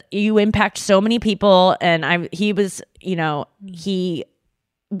means that you impact so many people. And he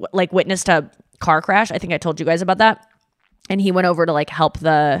like witnessed a car crash. I think I told you guys about that. And he went over to like help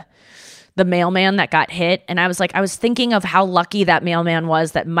the mailman that got hit. And I was thinking of how lucky that mailman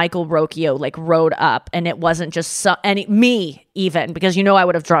was that Michael Rocchio like rode up, and it wasn't just me even, because I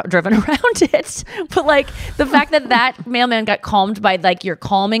would have driven around it. But like the fact that mailman got calmed by like your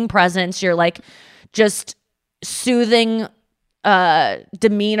calming presence, your like just soothing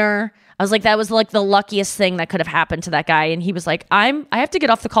demeanor. I was like, that was like the luckiest thing that could have happened to that guy. And he was like, I have to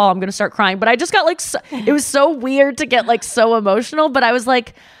get off the call. I'm going to start crying. But I just got like, it was so weird to get like so emotional. But I was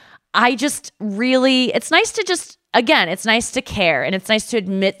like, I just really, it's nice to just, again, it's nice to care, and it's nice to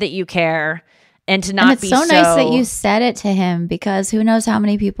admit that you care and to not be so. And it's so nice that you said it to him, because who knows how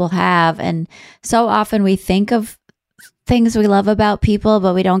many people have. And so often we think of things we love about people,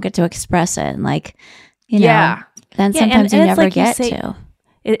 but we don't get to express it. And like, you know, then sometimes you never get to.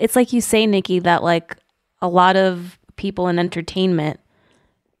 It's like you say, Nikki, that like a lot of people in entertainment,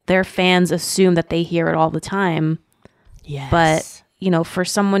 their fans assume that they hear it all the time. Yes. But, you know, for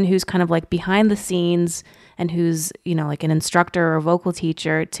someone who's kind of like behind the scenes and who's, you know, like an instructor or a vocal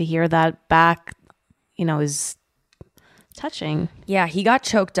teacher, to hear that back, you know, is touching. Yeah, he got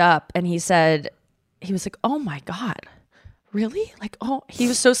choked up and he said, he was like, oh my God, really? Like, oh, he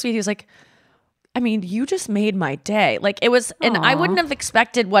was so sweet. He was like, I mean, you just made my day. Like it was, and I wouldn't have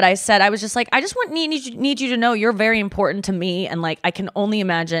expected what I said. I was just like, I just need you to know you're very important to me. And like, I can only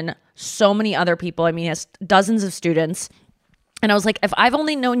imagine so many other people. I mean, he has dozens of students. And I was like, if I've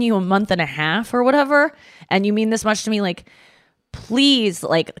only known you a month and a half or whatever, and you mean this much to me, like, please,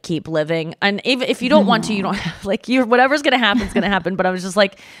 like, keep living. And if you don't want to, you don't have, like, you, whatever's going to happen is going to happen. But I was just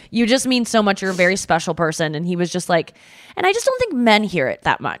like, you just mean so much. You're a very special person. And he was just like, and I just don't think men hear it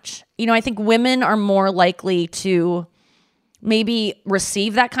that much. You know, I think women are more likely to maybe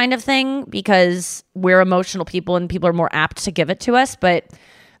receive that kind of thing because we're emotional people and people are more apt to give it to us. But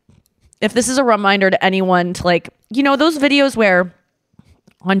if this is a reminder to anyone to, like, you know, those videos where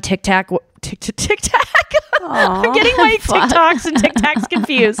on TikTok, I'm getting my TikToks and TikToks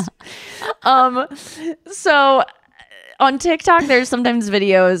confused. So on TikTok, there's sometimes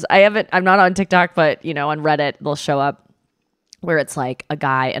videos. I'm not on TikTok, but you know, on Reddit, they'll show up where it's like a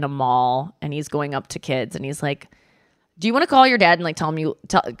guy in a mall and he's going up to kids and he's like, do you want to call your dad and like tell him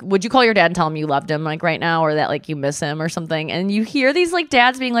would you call your dad and tell him you loved him like right now, or that like you miss him or something? And you hear these like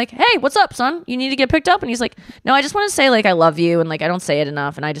dads being like, hey, what's up, son? You need to get picked up. And he's like, no, I just want to say like I love you, and like I don't say it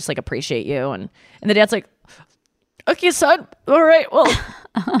enough, and I just like appreciate you. And the dad's like, okay, son, all right, well,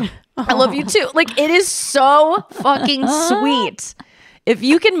 I love you too. Like, it is so fucking sweet. If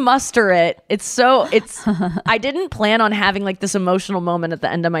you can muster it, I didn't plan on having like this emotional moment at the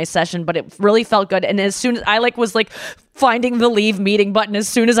end of my session, but it really felt good. And as soon as I like was like finding the leave meeting button as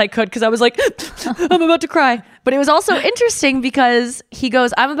soon as I could, because I was like, I'm about to cry. But it was also interesting because he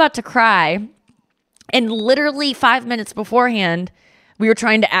goes, I'm about to cry. And literally 5 minutes beforehand, we were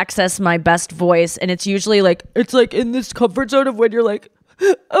trying to access my best voice. And it's usually like, it's like in this comfort zone of when you're like,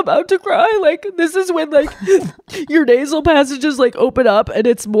 about to cry, like this is when like your nasal passages like open up and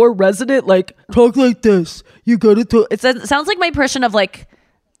it's more resonant, like talk like this, you gotta talk. It sounds like my impression of like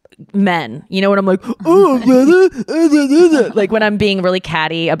men, you know, when I'm like, oh, like when I'm being really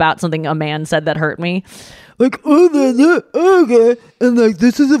catty about something a man said that hurt me, like, okay, and like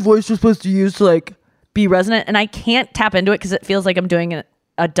this is a voice you're supposed to use to like be resonant, and I can't tap into it because it feels like I'm doing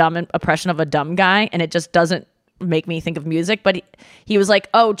a dumb impression of a dumb guy, and it just doesn't make me think of music. But he was like,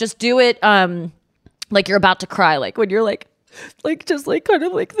 oh, just do it like you're about to cry, like when you're like just like kind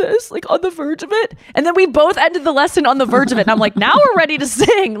of like this, like on the verge of it. And then we both ended the lesson on the verge of it, and I'm like, now we're ready to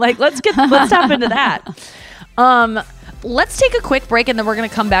sing, like let's tap into that. Let's take a quick break, and then we're gonna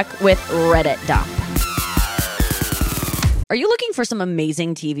come back with Reddit dump. Are you looking for some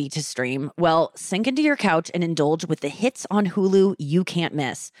amazing TV to stream? Well, sink into your couch and indulge with the hits on Hulu you can't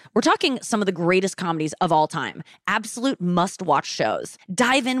miss. We're talking some of the greatest comedies of all time, absolute must-watch shows.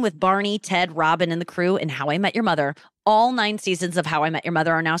 Dive in with Barney, Ted, Robin, and the crew in How I Met Your Mother. All 9 seasons of How I Met Your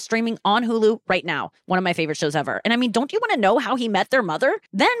Mother are now streaming on Hulu right now. One of my favorite shows ever. And I mean, don't you want to know how he met their mother?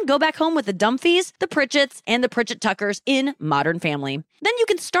 Then go back home with the Dumfies, the Pritchetts, and the Pritchett Tuckers in Modern Family. Then you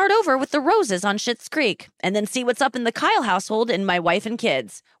can start over with the Roses on Schitt's Creek. And then see what's up in the Kyle household in My Wife and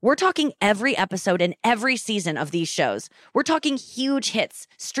Kids. We're talking every episode and every season of these shows. We're talking huge hits,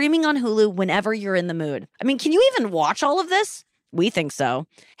 streaming on Hulu whenever you're in the mood. I mean, can you even watch all of this? We think so.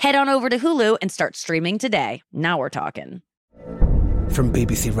 Head on over to Hulu and start streaming today. Now we're talking. From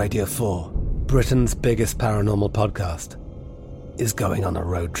BBC Radio 4, Britain's biggest paranormal podcast is going on a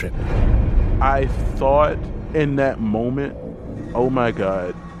road trip. I thought in that moment, oh my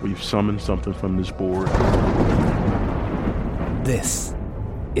God, we've summoned something from this board. This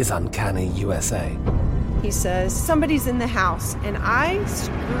is Uncanny USA. He says, somebody's in the house, and I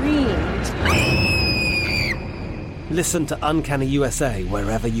screamed... Listen to Uncanny USA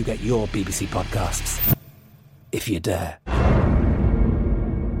wherever you get your BBC podcasts, if you dare.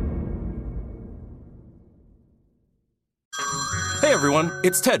 Hey everyone,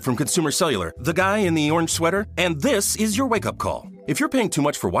 it's Ted from Consumer Cellular, the guy in the orange sweater, and this is your wake-up call. If you're paying too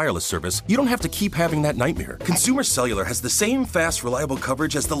much for wireless service, you don't have to keep having that nightmare. Consumer Cellular has the same fast, reliable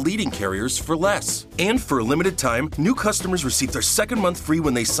coverage as the leading carriers for less. And for a limited time, new customers receive their second month free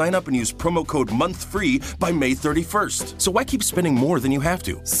when they sign up and use promo code MONTHFREE by May 31st. So why keep spending more than you have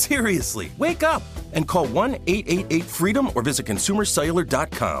to? Seriously, wake up and call 1-888-FREEDOM or visit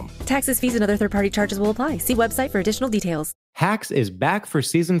consumercellular.com. Taxes, fees, and other third-party charges will apply. See website for additional details. Hacks is back for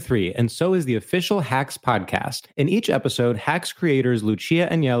season 3, and so is the official Hacks podcast. In each episode, Hacks creators Lucia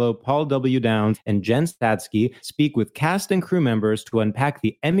Aniello, Paul W. Downs, and Jen Statsky speak with cast and crew members to unpack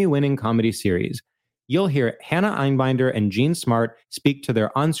the Emmy-winning comedy series. You'll hear Hannah Einbinder and Jean Smart speak to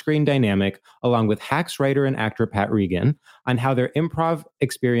their on-screen dynamic, along with Hacks writer and actor Pat Regan, on how their improv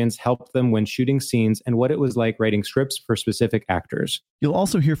experience helped them when shooting scenes and what it was like writing scripts for specific actors. You'll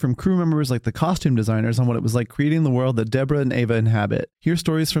also hear from crew members like the costume designers on what it was like creating the world that Deborah and Ava inhabit. Hear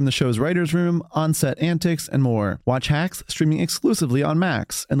stories from the show's writer's room, on-set antics, and more. Watch Hacks streaming exclusively on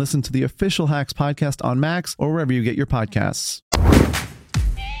Max, and listen to the official Hacks podcast on Max or wherever you get your podcasts.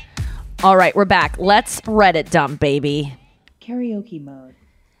 All right, we're back. Let's Reddit dump, baby. Karaoke mode.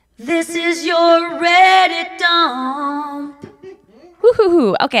 This is your Reddit dump.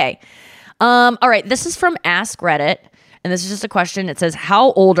 Woo-hoo-hoo. Okay. All right, this is from Ask Reddit, and this is just a question. It says,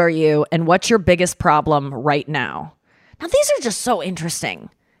 how old are you, and what's your biggest problem right now? Now, these are just so interesting,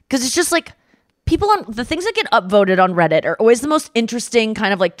 because it's just like, people on the things that get upvoted on Reddit are always the most interesting,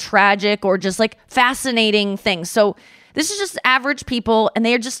 kind of like tragic or just like fascinating things. So this is just average people, and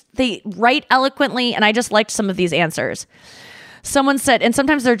they write eloquently, and I just liked some of these answers. Someone said, and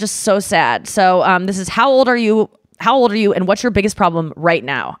sometimes they're just so sad. So this is, how old are you, and what's your biggest problem right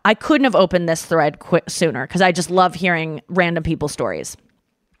now? I couldn't have opened this thread sooner, because I just love hearing random people's stories.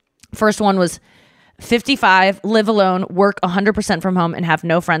 First one was 55, live alone, work 100% from home, and have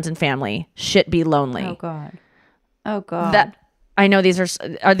no friends and family. Shit be lonely. Oh, God. That, I know these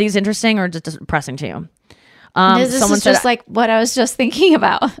are these interesting or just depressing to you? This is just like what I was just thinking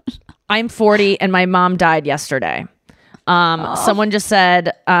about. I'm 40 and my mom died yesterday. Someone just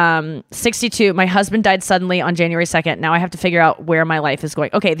said, 62, my husband died suddenly on January 2nd. Now I have to figure out where my life is going.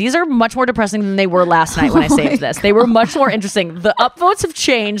 Okay, these are much more depressing than they were last night when I saved this. They were much more interesting. The upvotes have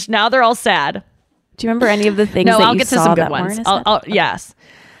changed. Now they're all sad. Do you remember any of the things No, that I'll you get to saw some good that ones. weren't? Yes.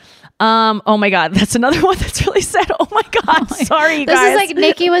 Oh my God, that's another one that's really sad. Oh my God, sorry, you This guys. is like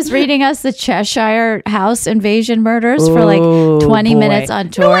Nikki was reading us the Cheshire House invasion murders for like 20 minutes on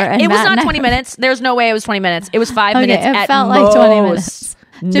tour. No, it was not 20 minutes. There's no way it was 20 minutes. It was 5 minutes It at felt most. like 20 minutes.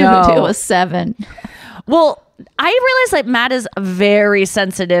 Dude, No. it was 7. Well, I realize like Matt is very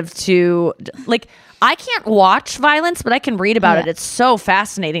sensitive to, like, I can't watch violence, but I can read about it. It's so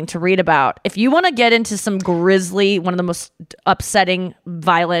fascinating to read about. If you want to get into some grisly, one of the most upsetting,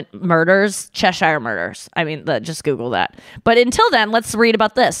 violent murders, Cheshire murders. I mean, just Google that. But until then, let's read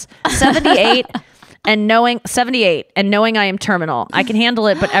about this. 78 and knowing I am terminal. I can handle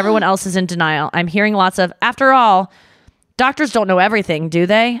it, but everyone else is in denial. I'm hearing lots of, after all, doctors don't know everything, do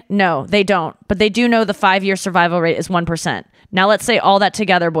they? No, they don't. But they do know the 5-year survival rate is 1%. Now let's say all that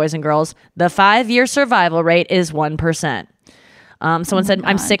together, boys and girls. The 5-year survival rate is 1%. Someone said,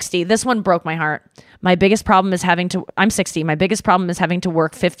 I'm 60. This one broke my heart. My biggest problem is I'm 60. My biggest problem is having to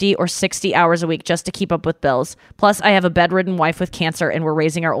work 50 or 60 hours a week just to keep up with bills. Plus, I have a bedridden wife with cancer, and we're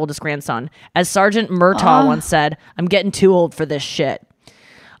raising our oldest grandson. As Sergeant Murtaugh once said, I'm getting too old for this shit.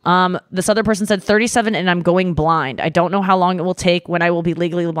 This other person said 37 and I'm going blind. I don't know how long it will take when I will be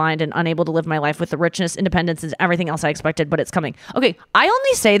legally blind and unable to live my life with the richness, independence, and everything else I expected, but it's coming. Okay, I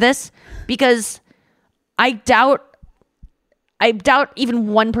only say this because I doubt even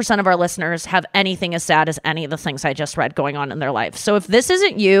 1% of our listeners have anything as sad as any of the things I just read going on in their life. So if this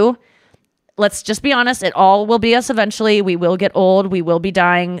isn't you, let's just be honest, it all will be us eventually. We will get old. We will be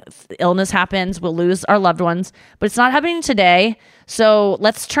dying. Illness happens. We'll lose our loved ones. But it's not happening today. So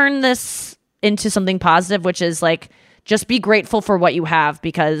let's turn this into something positive, which is like, just be grateful for what you have,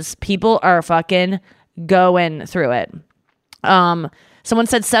 because people are fucking going through it. Someone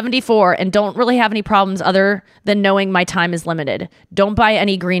said 74 and don't really have any problems other than knowing my time is limited. Don't buy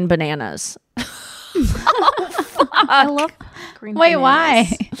any green bananas. I love green Wait, bananas.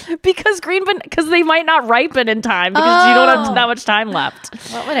 why? Because because they might not ripen in time because you don't have that much time left.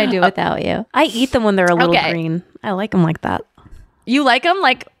 What would I do without you? I eat them when they're a little green. I like them like that. You like them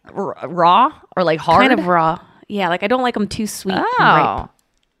like raw or like hard? Kind of raw. Yeah, like I don't like them too sweet and Oh. ripe.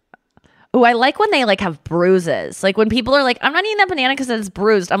 Oh, I like when they like have bruises. Like when people are like, I'm not eating that banana because it's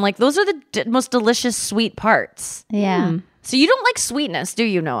bruised. I'm like, those are the most delicious sweet parts. Yeah. So you don't like sweetness, do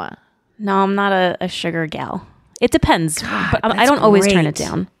you, Noah? No, I'm not a sugar gal. It depends, God, but I that's don't always turn it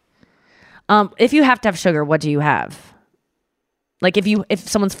great. down. If you have to have sugar, what do you have? Like if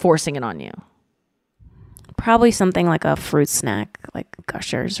someone's forcing it on you. Probably something like a fruit snack, like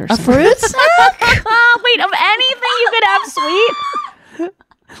Gushers or something. A fruit snack? Wait, of anything you could have sweet?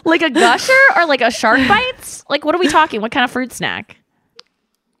 Like a Gusher or like a Shark Bites? Like what are we talking? What kind of fruit snack?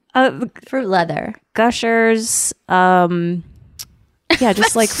 Fruit leather. Gushers. Yeah,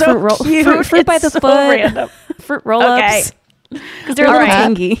 just like so fruit by the so foot. Random. Fruit roll-ups. Because they're a little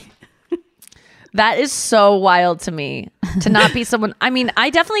tangy. That is so wild to me to not be someone. I mean, I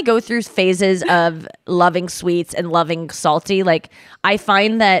definitely go through phases of loving sweets and loving salty. Like, I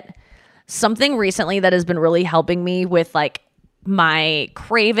find that something recently that has been really helping me with like my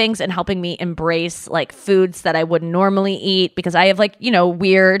cravings and helping me embrace like foods that I wouldn't normally eat, because I have like, you know,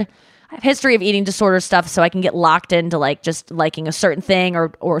 weird history of eating disorder stuff, so I can get locked into like just liking a certain thing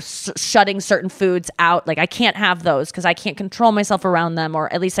or shutting certain foods out. Like I can't have those because I can't control myself around them,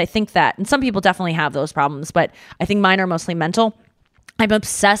 or at least I think that. And some people definitely have those problems, but I think mine are mostly mental. I'm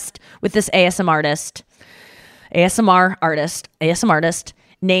obsessed with this ASMR artist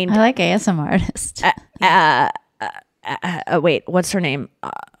named. I like ASMR artist. Wait, what's her name?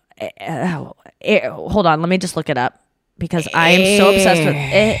 Hold on, let me just look it up. Because I am so obsessed with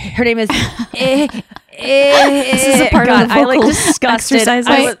her name is This is a part of the vocal I like disgusted.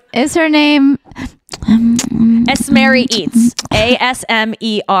 Wait, is her name Asmeri Eats.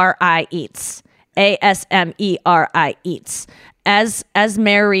 ASMERI Eats. ASMERI Eats.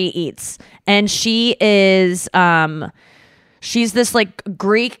 Asmeri Eats. And she is she's this like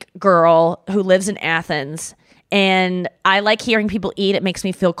Greek girl who lives in Athens. And I like hearing people eat. It makes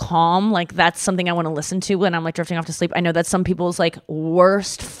me feel calm. Like that's something I want to listen to when I'm like drifting off to sleep. I know that's some people's like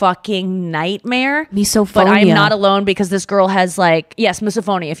worst fucking nightmare. Misophonia. But I'm not alone, because this girl has like, yes,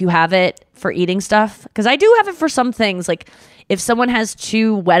 misophonia, if you have it for eating stuff. Because I do have it for some things. Like if someone has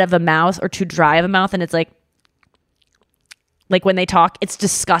too wet of a mouth or too dry of a mouth and it's like when they talk, it's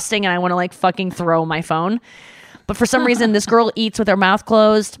disgusting and I want to like fucking throw my phone. But for some reason, this girl eats with her mouth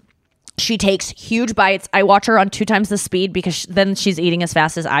closed. She takes huge bites. I watch her on 2 times the speed because then she's eating as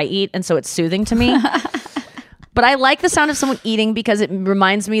fast as I eat. And so it's soothing to me. But I like the sound of someone eating because it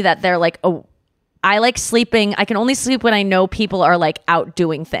reminds me that they're like, oh, I like sleeping. I can only sleep when I know people are like out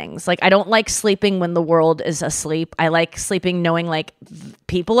doing things. Like I don't like sleeping when the world is asleep. I like sleeping knowing like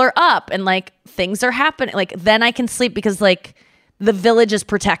people are up and like things are happening. Like then I can sleep because like the village is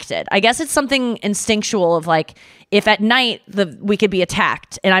protected. I guess it's something instinctual of like, if at night we could be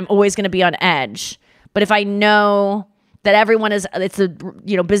attacked and I'm always going to be on edge. But if I know that everyone is, it's a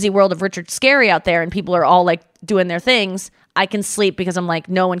busy world of Richard Scarry out there and people are all like doing their things, I can sleep because I'm like,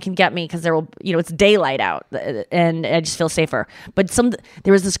 no one can get me because there will, it's daylight out and I just feel safer. But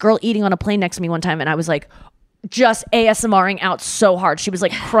there was this girl eating on a plane next to me one time and I was like, just ASMRing out so hard. She was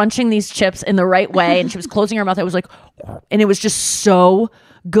like crunching these chips in the right way and she was closing her mouth. I was like, and it was just so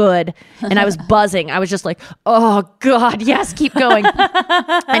good. And I was buzzing. I was just like, oh God, yes, keep going.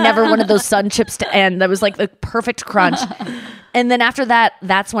 I never wanted those sun chips to end. That was like the perfect crunch. And then after that,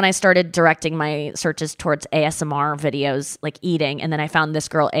 that's when I started directing my searches towards ASMR videos, like eating. And then I found this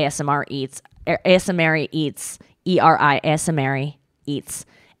girl, ASMR Eats, ASMR Eats, ERI, ASMR Eats.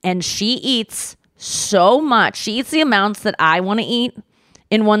 And she eats so much. She eats the amounts that I want to eat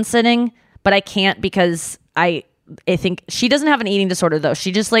in one sitting, but I can't because I think she doesn't have an eating disorder though.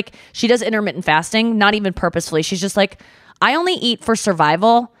 She just like, she does intermittent fasting, not even purposefully. She's just like, I only eat for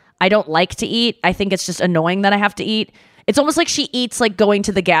survival. I don't like to eat. I think it's just annoying that I have to eat. It's almost like she eats like going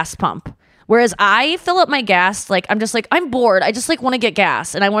to the gas pump. Whereas I fill up my gas, like I'm just like, I'm bored. I just like want to get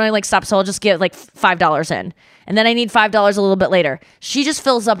gas and I want to like stop. So I'll just get like $5 in and then I need $5 a little bit later. She just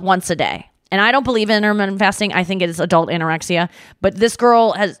fills up once a day. And I don't believe in intermittent fasting. I think it is adult anorexia. But this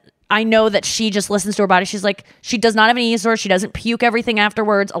girl I know that she just listens to her body. She's like, she does not have an eating disorder. She doesn't puke everything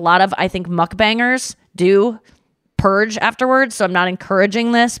afterwards. A lot of, I think, mukbangers do purge afterwards. So I'm not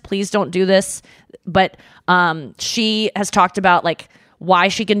encouraging this. Please don't do this. But she has talked about like why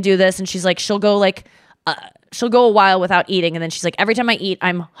she can do this. And she's like, she'll go a while without eating. And then she's like, every time I eat,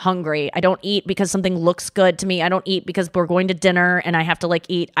 I'm hungry. I don't eat because something looks good to me. I don't eat because we're going to dinner and I have to like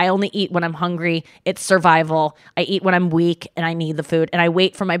eat. I only eat when I'm hungry. It's survival. I eat when I'm weak and I need the food. And I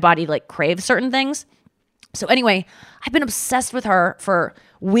wait for my body to like crave certain things. So anyway, I've been obsessed with her for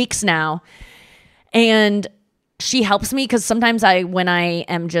weeks now. And she helps me because sometimes when I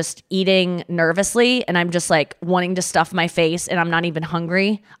am just eating nervously and I'm just like wanting to stuff my face and I'm not even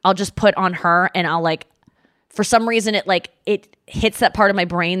hungry, I'll just put on her and I'll like, for some reason it hits that part of my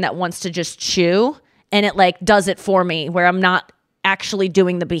brain that wants to just chew and it like does it for me where I'm not actually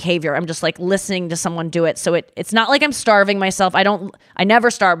doing the behavior. I'm just like listening to someone do it. So it's not like I'm starving myself. I never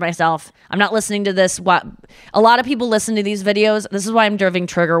starve myself. I'm not listening to this. What a lot of people listen to these videos. This is why I'm giving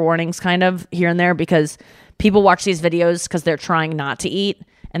trigger warnings kind of here and there, because people watch these videos because they're trying not to eat.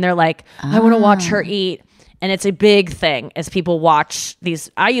 And they're like, I want to watch her eat. And it's a big thing as people watch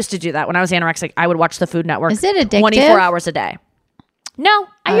these. I used to do that when I was anorexic. I would watch the Food Network. Is it addictive? 24 hours a day. No,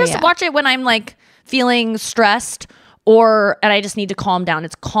 I used to watch it when I'm like feeling stressed and I just need to calm down.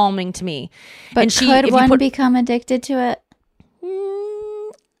 It's calming to me. But could one become addicted to it?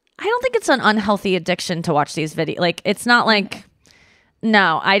 I don't think it's an unhealthy addiction to watch these videos. Like, it's not like,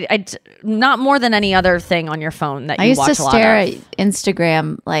 no, I not more than any other thing on your phone that you watch a lot of. I used to stare at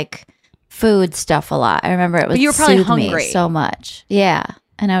Instagram, like food stuff a lot. I remember it would soothe me so much. Yeah.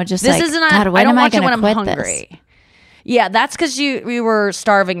 And I would just God, when am I going to quit hungry? This? Yeah, that's because you were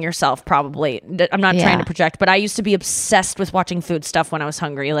starving yourself, probably. I'm not trying to project, but I used to be obsessed with watching food stuff when I was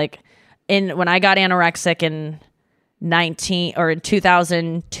hungry. Like, when I got anorexic in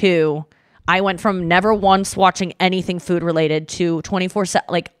 2002, I went from never once watching anything food related to 24/7,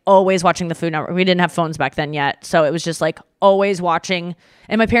 like always watching the Food Network. We didn't have phones back then yet, so it was just like always watching.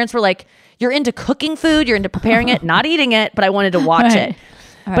 And my parents were like, "You're into cooking food, you're into preparing it, not eating it," but I wanted to watch it.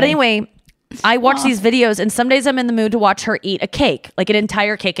 But anyway, I watch these videos, and some days I'm in the mood to watch her eat a cake, like an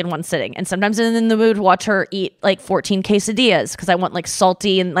entire cake in one sitting. And sometimes I'm in the mood to watch her eat like 14 quesadillas because I want like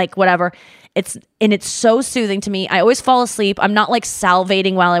salty and like whatever. It's so soothing to me. I always fall asleep. I'm not like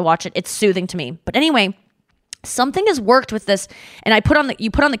salivating while I watch it. It's soothing to me. But anyway, something has worked with this, and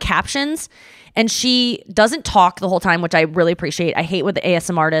you put on the captions, and she doesn't talk the whole time, which I really appreciate. I hate when the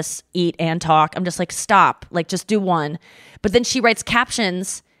ASMR artists eat and talk. I'm just like, stop, like just do one. But then she writes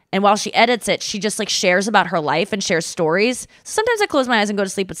captions. And while she edits it, she just like shares about her life and shares stories. Sometimes I close my eyes and go to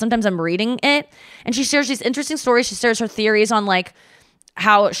sleep, but sometimes I'm reading it. And she shares these interesting stories. She shares her theories on like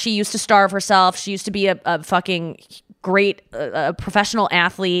how she used to starve herself. She used to be a fucking great professional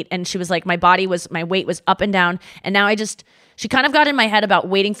athlete. And she was like, my weight was up and down. And now she kind of got in my head about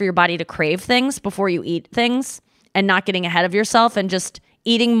waiting for your body to crave things before you eat things and not getting ahead of yourself and just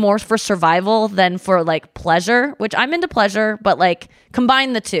eating more for survival than for like pleasure, which I'm into pleasure, but like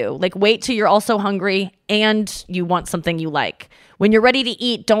combine the two. Like wait till you're also hungry and you want something you like. When you're ready to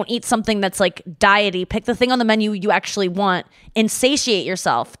eat, don't eat something that's like diety. Pick the thing on the menu you actually want and satiate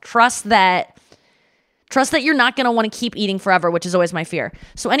yourself. Trust that you're not going to want to keep eating forever, which is always my fear.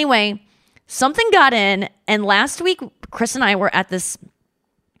 So anyway, something got in, and last week Chris and I were at this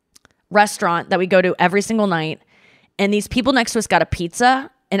restaurant that we go to every single night. And these people next to us got a pizza,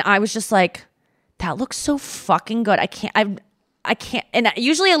 and I was just like, that looks so fucking good. I can't. And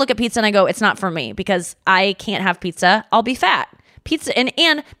usually I look at pizza and I go, it's not for me because I can't have pizza. I'll be fat. Pizza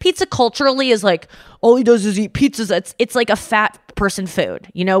and pizza culturally is like, all he does is eat pizzas. It's like a fat person food.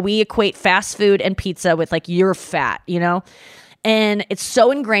 You know, we equate fast food and pizza with like, you're fat, you know? And it's so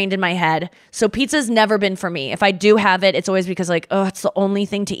ingrained in my head. So pizza's never been for me. If I do have it, it's always because like, oh, it's the only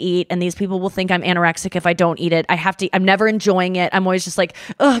thing to eat. And these people will think I'm anorexic if I don't eat it. I'm never enjoying it. I'm always just like,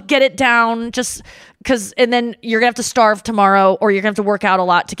 oh, get it down just because. And then you're going to have to starve tomorrow or you're going to have to work out a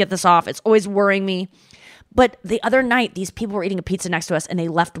lot to get this off. It's always worrying me. But the other night, these people were eating a pizza next to us and they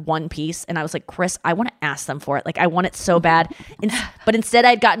left one piece. And I was like, Chris, I want to ask them for it. Like, I want it so bad. But instead,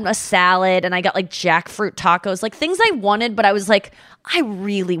 I'd gotten a salad and I got like jackfruit tacos, like things I wanted. But I was like, I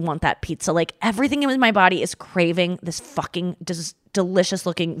really want that pizza. Like, everything in my body is craving this fucking delicious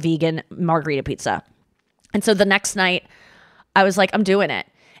looking vegan margarita pizza. And so the next night, I was like, I'm doing it.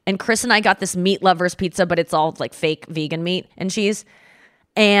 And Chris and I got this meat lovers pizza, but it's all like fake vegan meat and cheese.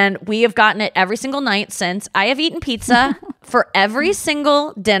 And we have gotten it every single night since. I have eaten pizza for every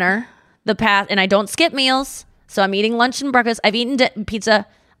single dinner and I don't skip meals. So I'm eating lunch and breakfast. I've eaten pizza.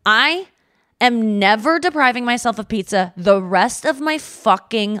 I am never depriving myself of pizza the rest of my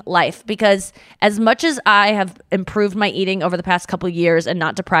fucking life, because as much as I have improved my eating over the past couple of years and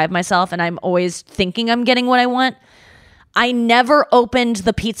not deprive myself, and I'm always thinking I'm getting what I want, I never opened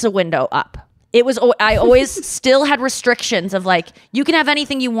the pizza window up. I always still had restrictions of like, you can have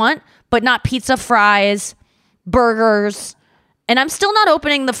anything you want, but not pizza, fries, burgers. And I'm still not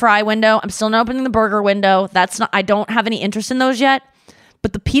opening the fry window. I'm still not opening the burger window. I don't have any interest in those yet.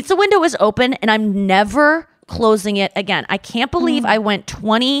 But the pizza window is open and I'm never closing it again. I can't believe I went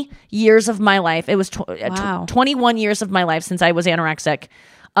 20 years of my life. It was 21 years of my life since I was anorexic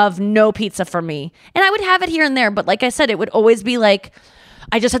of no pizza for me. And I would have it here and there. But like I said, it would always be like,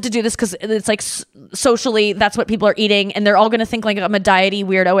 I just have to do this because it's like socially, that's what people are eating. And they're all going to think like I'm a diety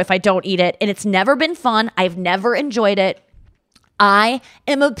weirdo if I don't eat it. And it's never been fun. I've never enjoyed it. I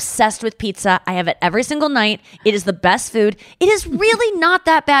am obsessed with pizza. I have it every single night. It is the best food. It is really not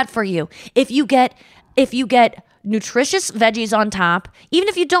that bad for you. If you get nutritious veggies on top, even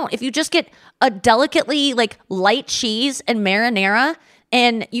if you don't, if you just get a delicately like light cheese and marinara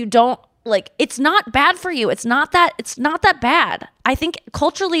and you don't like, it's not bad for you. It's not that bad. I think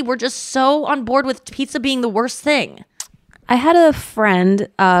culturally we're just so on board with pizza being the worst thing. I had a friend,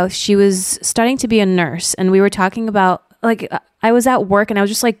 she was starting to be a nurse, and we were talking about, like, I was at work and I was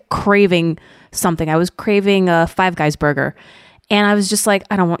just like craving something. I was craving a Five Guys burger. And I was just like,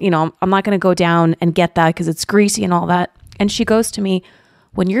 I don't want, I'm not going to go down and get that because it's greasy and all that. And she goes to me,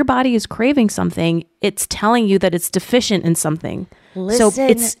 when your body is craving something, it's telling you that it's deficient in something.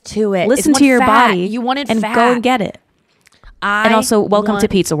 Listen to it. Listen to your body. You wanted and fat. go and get it. And also, welcome to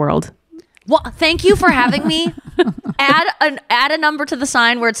Pizza World. Well, thank you for having me. Add a number to the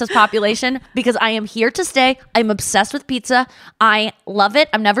sign where it says population, because I am here to stay. I'm obsessed with pizza. I love it.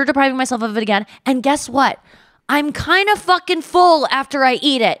 I'm never depriving myself of it again. And guess what? I'm kind of fucking full after I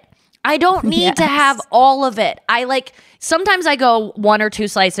eat it. I don't need to have all of it. Sometimes I go 1 or 2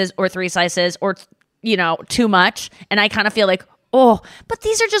 slices or 3 slices or, too much. And I kind of feel like, but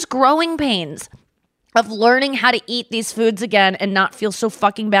these are just growing pains of learning how to eat these foods again and not feel so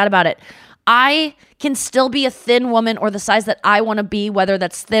fucking bad about it. I can still be a thin woman or the size that I want to be, whether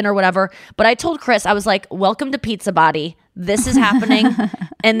that's thin or whatever. But I told Chris, I was like, welcome to pizza body. This is happening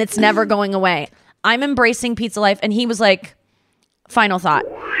and it's never going away. I'm embracing pizza life. And he was like, final thought.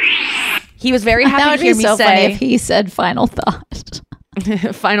 He was very happy to hear me say. That would be so funny if he said final thought.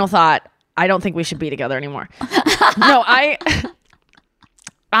 Final thought. I don't think we should be together anymore. No, I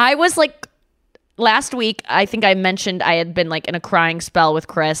was like, last week, I think I mentioned I had been like in a crying spell with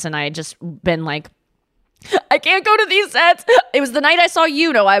Chris, and I had just been like, I can't go to these sets. It was the night I saw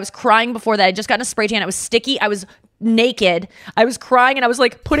I was crying before that. I just got a spray tan. I was sticky. I was naked. I was crying, and I was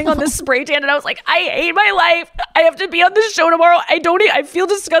like putting on this spray tan, and I was like, I hate my life. I have to be on this show tomorrow. I feel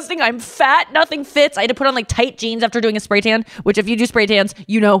disgusting. I'm fat. Nothing fits. I had to put on like tight jeans after doing a spray tan, which if you do spray tans,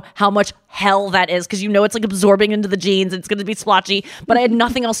 you know how much hell that is, because it's like absorbing into the jeans. It's going to be splotchy, but I had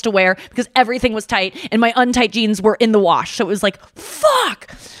nothing else to wear because everything was tight, and my untight jeans were in the wash. So it was like,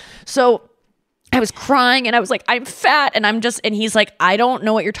 fuck. So I was crying and I was like, I'm fat. And he's like, I don't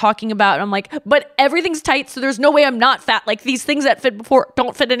know what you're talking about. And I'm like, but everything's tight. So there's no way I'm not fat. Like, these things that fit before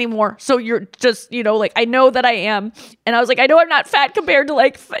don't fit anymore. So you're just, I know that I am. And I was like, I know I'm not fat compared to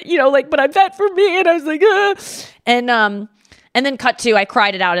but I'm fat for me. And I was like, and then cut to, I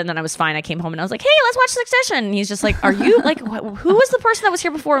cried it out and then I was fine. I came home and I was like, hey, let's watch Succession. And he's just like, are you like, who was the person that was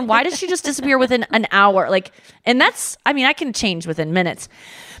here before? And why did she just disappear within an hour? And that's, I can change within minutes.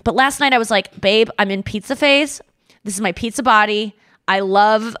 But last night I was like, babe, I'm in pizza phase. This is my pizza body. I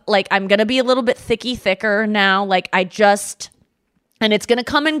love, I'm going to be a little bit thicker now. And it's going to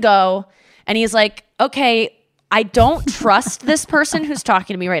come and go. And he's like, okay, I don't trust this person who's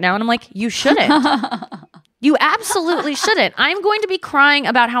talking to me right now. And I'm like, you shouldn't. You absolutely shouldn't. I'm going to be crying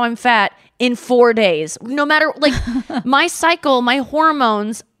about how I'm fat in 4 days. No matter, my cycle, my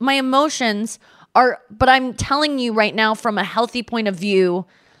hormones, my emotions but I'm telling you right now, from a healthy point of view,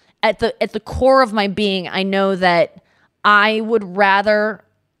 at the core of my being, I know that I would rather,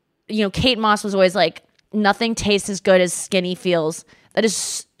 Kate Moss was always like, nothing tastes as good as skinny feels. That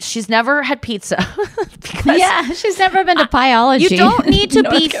is, she's never had pizza. She's never been to Pieology. You don't need to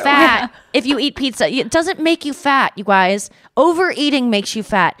be fat if you eat pizza. It doesn't make you fat, you guys. Overeating makes you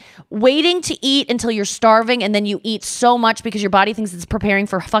fat. Waiting to eat until you're starving and then you eat so much because your body thinks it's preparing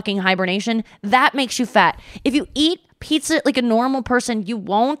for fucking hibernation, that makes you fat. If you eat pizza like a normal person, you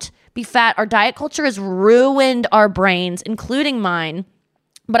won't be fat. Our diet culture has ruined our brains, including mine.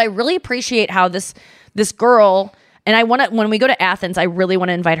 But I really appreciate how this girl... And I want to, when we go to Athens, I really want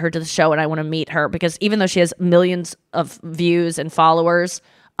to invite her to the show and I want to meet her, because even though she has millions of views and followers,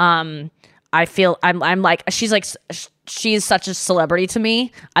 I feel I'm like, she's such a celebrity to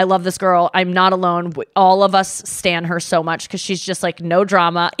me. I love this girl. I'm not alone. All of us stan her so much because she's just like no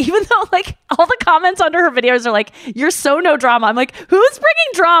drama, even though all the comments under her videos are like, you're so no drama. I'm like, who's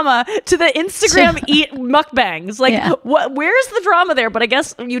bringing drama to the Instagram eat mukbangs? Where's the drama there? But I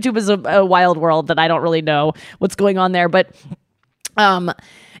guess YouTube is a wild world that I don't really know what's going on there. But I'm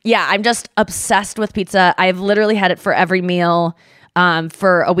just obsessed with pizza. I've literally had it for every meal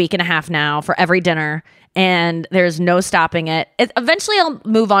for a week and a half now, for every dinner. And there's no stopping it. Eventually I'll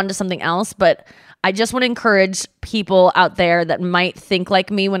move on to something else, but I just want to encourage people out there that might think like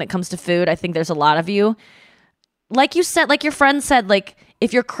me when it comes to food. I think there's a lot of you. Like you said, like your friend said,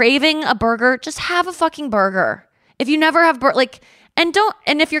 if you're craving a burger, just have a fucking burger. If you never have and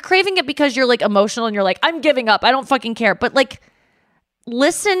if you're craving it because you're emotional and you're like, I'm giving up, I don't fucking care. But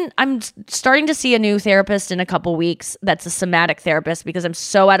listen, I'm starting to see a new therapist in a couple weeks that's a somatic therapist because I'm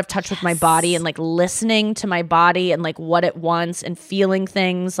so out of touch with my body and like listening to my body and like what it wants and feeling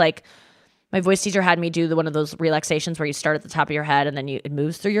things. Like my voice teacher had me do one of those relaxations where you start at the top of your head and then it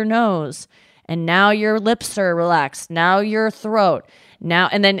moves through your nose. And now your lips are relaxed. Now your throat. Now,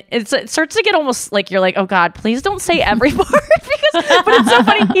 and then it starts to get almost like you're like, oh God, please don't say every part. But it's so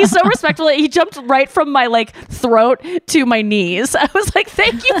funny. He's so respectful. He jumped right from my like throat to my knees. I was like,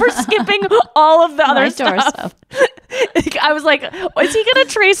 thank you for skipping all of the other stuff. I was like, is he going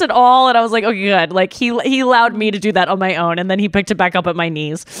to trace it all? And I was like, okay, good. Like he allowed me to do that on my own. And then he picked it back up at my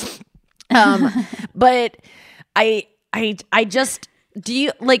knees. But I just, do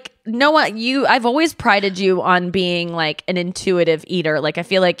you like Noah, I've always prided you on being like an intuitive eater. Like I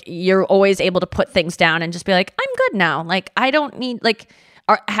feel like you're always able to put things down and just be like, I'm good now. Like I don't need like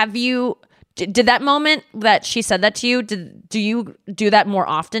did that moment that she said that to you, do you do that more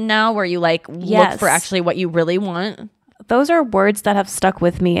often now where you like look for actually what you really want? Those are words that have stuck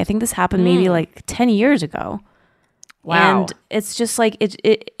with me. I think this happened maybe like 10 years ago. Wow. And it's just like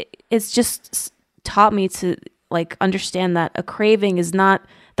it's just taught me to like understand that a craving is not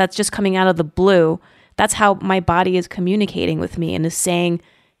that's just coming out of the blue. That's how my body is communicating with me and is saying,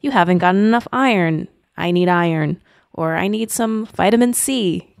 you haven't gotten enough iron. I need iron. Or I need some vitamin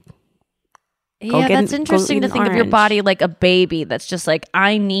C. That's interesting to think of your body like a baby that's just like,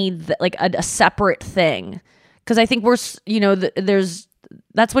 I need like a separate thing. Because I think we're,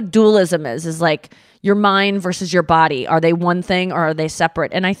 that's what dualism is like your mind versus your body. Are they one thing or are they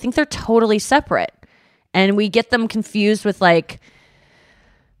separate? And I think they're totally separate. And we get them confused with like,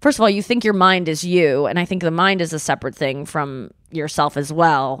 first of all, you think your mind is you. And I think the mind is a separate thing from yourself as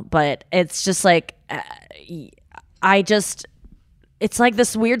well. But it's just like, it's like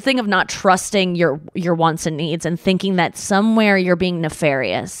this weird thing of not trusting your wants and needs and thinking that somewhere you're being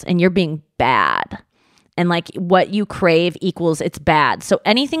nefarious and you're being bad. And like what you crave equals it's bad. So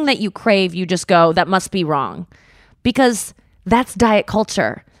anything that you crave, you just go, that must be wrong. Because that's diet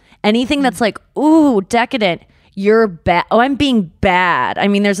culture. Anything that's like, ooh, decadent, you're bad. Oh, I'm being bad. I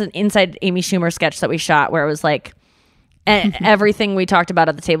mean, there's an Inside Amy Schumer sketch that we shot where it was like, and everything we talked about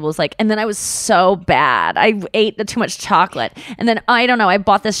at the table was like, and then I was so bad. I ate too much chocolate. And then I don't know, I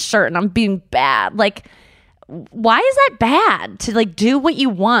bought this shirt and I'm being bad. Like, why is that bad to like do what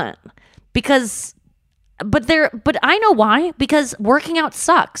you want? Because, but I know why. Because working out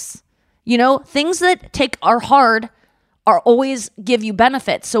sucks. You know, things that are hard are always give you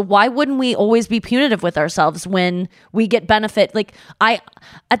benefits. So why wouldn't we always be punitive with ourselves when we get benefit? Like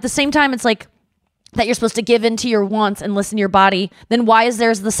at the same time, it's like that you're supposed to give into your wants and listen to your body. Then why is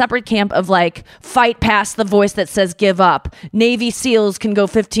there's the separate camp of like fight past the voice that says give up? Navy SEALs can go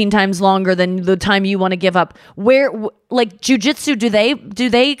 15 times longer than the time you want to give up. Where like jujitsu, do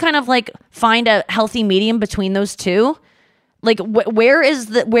they kind of like find a healthy medium between those two? Like where is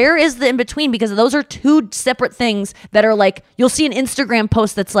the in between? Because those are two separate things that are like, you'll see an Instagram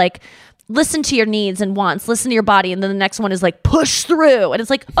post that's like, listen to your needs and wants, listen to your body. And then the next one is like, push through. And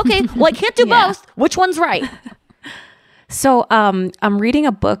it's like, okay, well, I can't do both. Which one's right? So I'm reading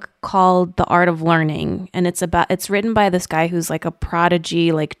a book called The Art of Learning. And it's written by this guy who's like a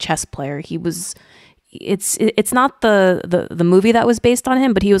prodigy, like chess player. It's not the movie that was based on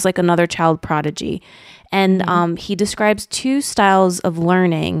him, but he was like another child prodigy. And he describes two styles of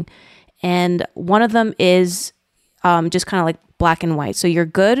learning. And one of them is just kind of like black and white. So you're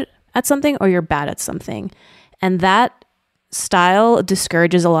good at something or you're bad at something. And that style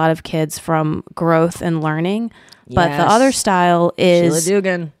discourages a lot of kids from growth and learning. Yes. But the other style is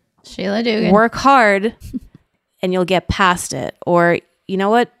Sheila Dugan. Work hard and you'll get past it. Or, you know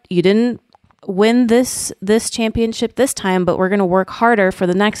what? You didn't win this championship this time, but we're going to work harder for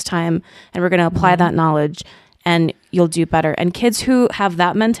the next time and we're going to apply that knowledge and you'll do better. And kids who have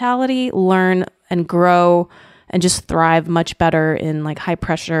that mentality learn and grow and just thrive much better in like high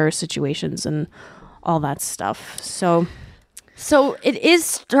pressure situations and all that stuff. So it is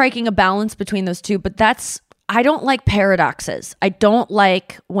striking a balance between those two, but I don't like paradoxes. I don't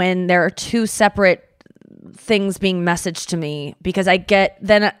like when there are two separate things being messaged to me, because I get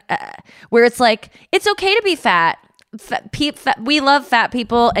then where it's like, it's okay to be fat. We love fat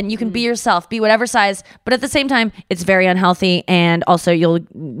people and you can be yourself, be whatever size, but at the same time it's very unhealthy, and also you're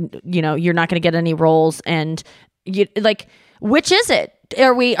not going to get any roles. And you like, which is it?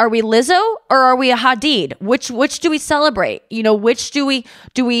 Are we Lizzo or are we a Hadid? Which do we celebrate? Which do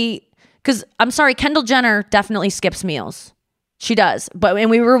we because I'm sorry, Kendall Jenner definitely skips meals. She does, and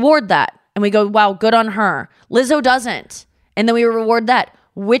we reward that and we go, wow, good on her. Lizzo doesn't, and then we reward that.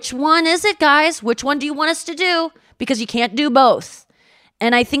 Which one is it, guys? Which one do you want us to do? Because you can't do both.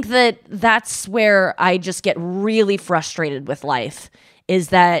 And I think that that's where I just get really frustrated with life, is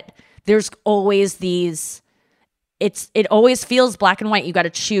that there's always these, it always feels black and white. You got to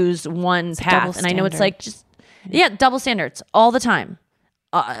choose one path. And I know it's like just, double standards all the time.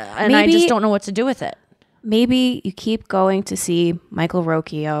 And I just don't know what to do with it. Maybe you keep going to see Michael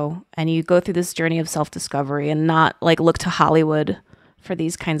Rocchio and you go through this journey of self-discovery and not like look to Hollywood for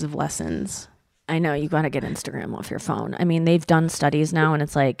these kinds of lessons. I know, you got to get Instagram off your phone. I mean, they've done studies now, and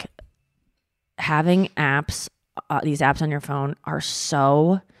it's like having apps, these apps on your phone are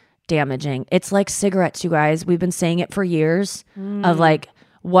so damaging. It's like cigarettes, you guys. We've been saying it for years of like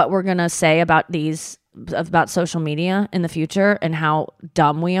what we're going to say about social media in the future and how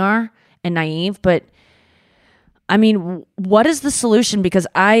dumb we are and naive. But I mean, what is the solution? Because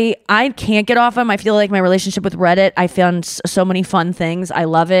I can't get off them. I feel like my relationship with Reddit, I found so many fun things. I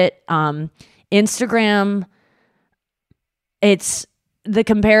love it. Instagram, it's the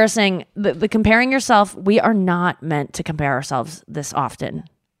comparing yourself. We are not meant to compare ourselves this often,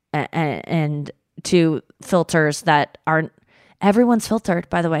 and to filters that aren't. Everyone's filtered,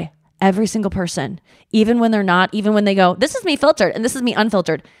 by the way. Every single person, even when they're not, even when they go, this is me filtered and this is me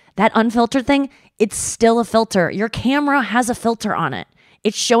unfiltered. That unfiltered thing, it's still a filter. Your camera has a filter on it.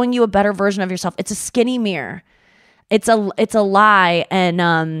 It's showing you a better version of yourself. It's a skinny mirror. It's a lie,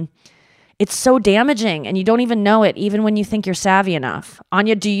 and it's so damaging, and you don't even know it, even when you think you're savvy enough.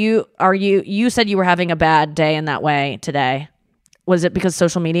 Anya, you said you were having a bad day in that way today. Was it because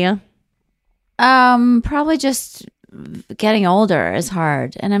social media? Probably just getting older is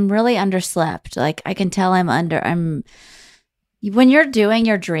hard, and I'm really underslept. Like I can tell when you're doing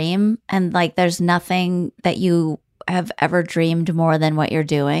your dream and like there's nothing that you have ever dreamed more than what you're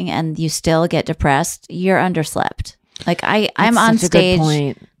doing and you still get depressed, you're underslept. Like I'm on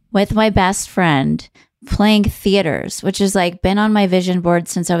stage with my best friend playing theaters, which has like been on my vision board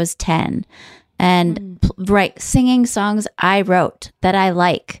since I was 10, and singing songs I wrote that I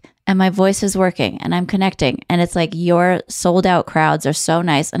like, and my voice is working and I'm connecting, and it's like your sold out crowds are so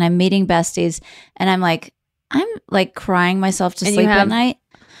nice, and I'm meeting besties, and I'm like crying myself to sleep at night.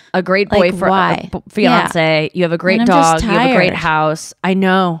 A great boyfriend, fiance. Yeah. You have a great dog. You have a great house. I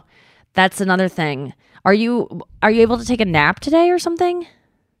know. That's another thing. Are you able to take a nap today or something?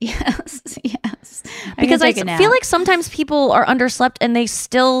 Yes. Because I feel like sometimes people are underslept and they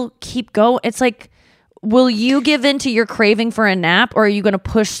still keep going. It's like, will you give in to your craving for a nap, or are you going to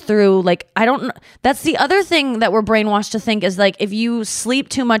push through? Like, I don't know. That's the other thing that we're brainwashed to think is like, if you sleep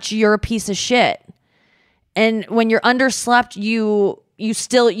too much, you're a piece of shit. And when you're underslept, you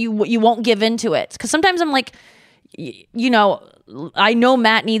won't give into it. Because sometimes I'm like, I know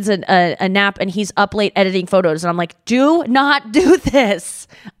Matt needs a nap and he's up late editing photos, and I'm like, do not do this.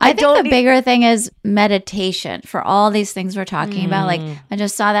 I think the bigger thing is meditation for all these things we're talking about. Like, I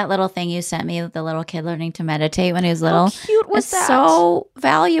just saw that little thing you sent me with the little kid learning to meditate when he was little. How cute was that? So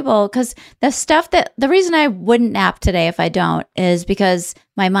valuable, because the reason I wouldn't nap today if I don't is because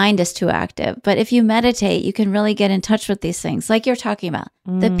my mind is too active. But if you meditate, you can really get in touch with these things. Like you're talking about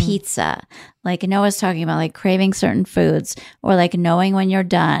the pizza, like Noah's talking about, like craving certain foods, or like knowing when you're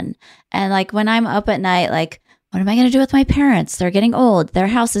done. And like when I'm up at night, like, what am I going to do with my parents? They're getting old. Their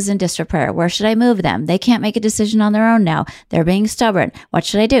house is in disrepair. Where should I move them? They can't make a decision on their own now. They're being stubborn. What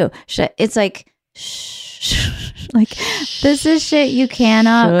should I do? It's like, shh. Like, this is shit you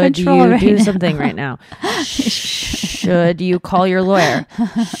cannot control right now. Should you do something right now? Should you call your lawyer?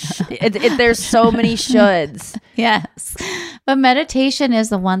 There's so many shoulds. Yes. But meditation is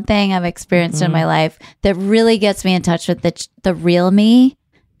the one thing I've experienced in my life that really gets me in touch with the real me.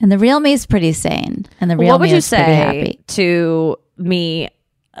 And the real me is pretty sane. And the real me is pretty happy. What would you say to me?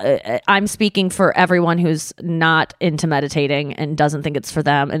 I'm speaking for everyone who's not into meditating and doesn't think it's for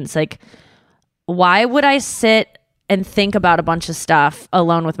them. And it's like, why would I sit and think about a bunch of stuff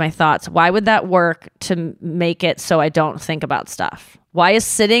alone with my thoughts? Why would that work to make it so I don't think about stuff? Why is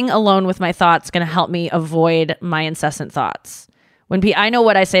sitting alone with my thoughts going to help me avoid my incessant thoughts? I know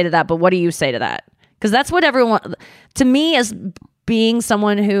what I say to that, but what do you say to that? Because that's what everyone, to me, as being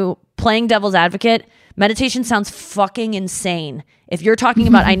someone who playing devil's advocate, meditation sounds fucking insane. If you're talking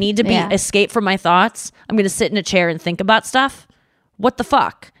about I need to escape from my thoughts, I'm going to sit in a chair and think about stuff. What the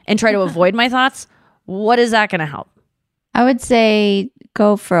fuck? And try to avoid my thoughts. What is that going to help? I would say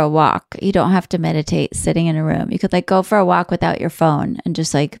go for a walk. You don't have to meditate sitting in a room. You could like go for a walk without your phone and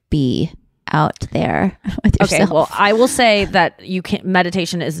just like be out there with yourself. Okay, well, I will say that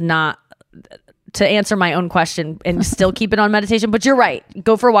meditation is not, to answer my own question and still keep it on meditation, but you're right.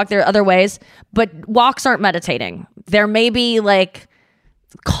 Go for a walk. There are other ways, but walks aren't meditating. There may be like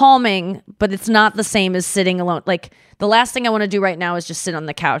calming, but it's not the same as sitting alone. Like the last thing I want to do right now is just sit on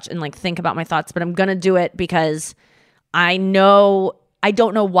the couch and like think about my thoughts, but I'm going to do it because I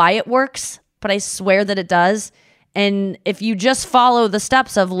don't know why it works, but I swear that it does. And if you just follow the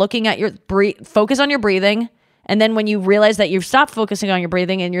steps of looking at your focus on your breathing, and then when you realize that you've stopped focusing on your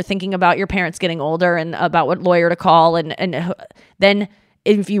breathing and you're thinking about your parents getting older and about what lawyer to call, and then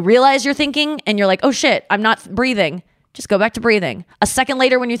if you realize you're thinking and you're like, oh shit, I'm not breathing, just go back to breathing. A second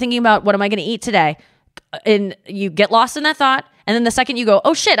later, when you're thinking about what am I going to eat today, and you get lost in that thought, and then the second you go,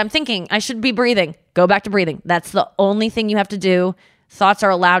 oh shit, I'm thinking, I should be breathing, go back to breathing. That's the only thing you have to do. Thoughts are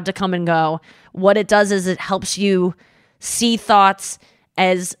allowed to come and go. What it does is it helps you see thoughts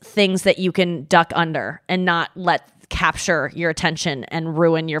as things that you can duck under and not let capture your attention and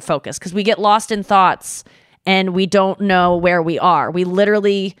ruin your focus. Because we get lost in thoughts and we don't know where we are. We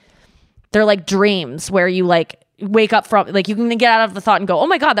literally, they're like dreams where you like wake up from, like you can get out of the thought and go, oh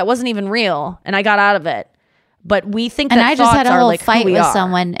my God, that wasn't even real. And I got out of it. But we think that I just had a whole like fight with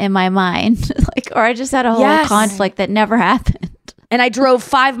someone in my mind. Or I just had a whole conflict that never happened. And I drove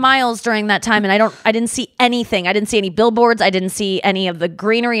 5 miles during that time, and I didn't see anything. I didn't see any billboards. I didn't see any of the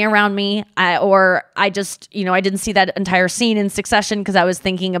greenery around me. I didn't see that entire scene in succession because I was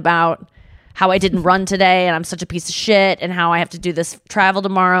thinking about how I didn't run today, and I'm such a piece of shit, and how I have to do this travel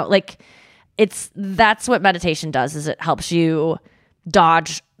tomorrow. Like, that's what meditation does. Is it helps you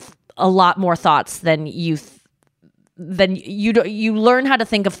dodge a lot more thoughts than you learn how to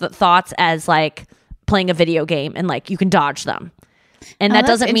think of the thoughts as like playing a video game, and like you can dodge them. And that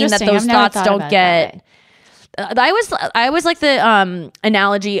doesn't mean that those thoughts don't get. I always like the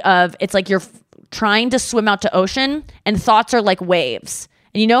analogy of it's like you're trying to swim out to ocean, and thoughts are like waves.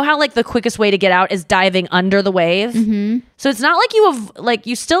 And you know how like the quickest way to get out is diving under the wave. Mm-hmm. So it's not like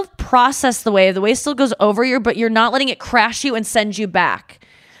you still process the wave. The wave still goes over you, but you're not letting it crash you and send you back.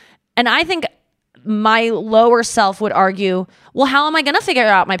 And I think my lower self would argue, well, how am I going to figure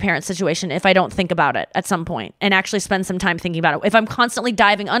out my parents' situation if I don't think about it at some point and actually spend some time thinking about it? If I'm constantly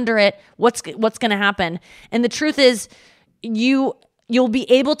diving under it, what's going to happen? And the truth is, you'll be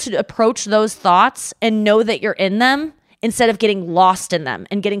able to approach those thoughts and know that you're in them instead of getting lost in them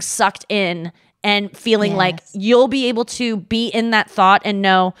and getting sucked in and feeling like you'll be able to be in that thought and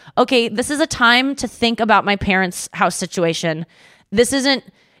know, okay, this is a time to think about my parents' house situation.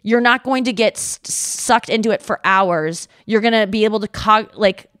 You're not going to get sucked into it for hours. You're going to be able to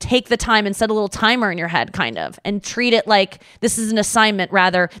take the time and set a little timer in your head kind of and treat it like this is an assignment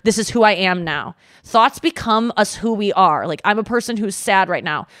rather. This is who I am now. Thoughts become us who we are. Like I'm a person who's sad right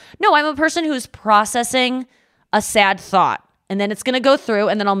now. No, I'm a person who's processing a sad thought. And then it's going to go through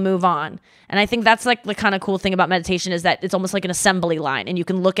and then I'll move on. And I think that's like the kind of cool thing about meditation is that it's almost like an assembly line and you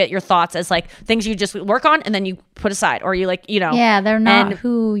can look at your thoughts as like things you just work on and then you put aside or you like, you know. Yeah, they're not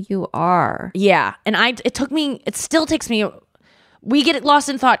who you are. Yeah. And it still takes me, we get lost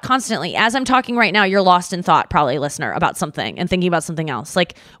in thought constantly. As I'm talking right now, you're lost in thought, probably listener, about something and thinking about something else.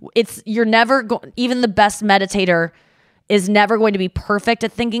 Like you're never, even the best meditator is never going to be perfect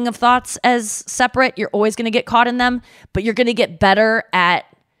at thinking of thoughts as separate. You're always going to get caught in them, but you're going to get better at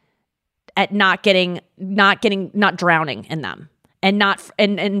not drowning in them and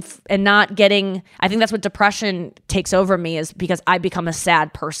not getting, I think that's what depression takes over me is because I become a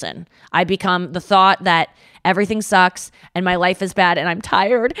sad person. I become the thought that everything sucks and my life is bad and I'm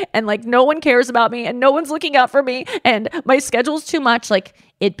tired and like no one cares about me and no one's looking out for me and my schedule's too much. Like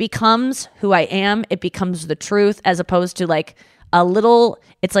it becomes who I am. It becomes the truth as opposed to like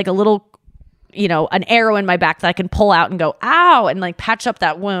it's like a little, you know, an arrow in my back that I can pull out and go, ow, and like patch up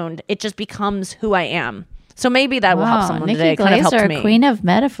that wound. It just becomes who I am. So maybe that will help someone Nikki today. Glaser, kind of helped me. Queen of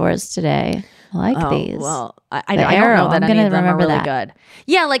metaphors today. I like these. Well, I don't know that any of them are really good.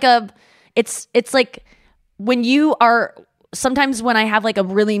 Yeah, like it's like when you are, sometimes when I have like a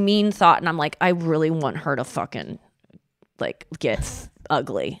really mean thought and I'm like, I really want her to fucking like get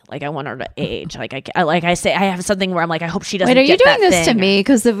ugly. Like I want her to age. Like I say, I have something where I'm like, I hope she doesn't. Wait, are you get doing that this thing. to me?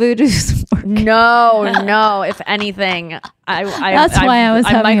 Because the voodoo's working. No. If anything, That's why I was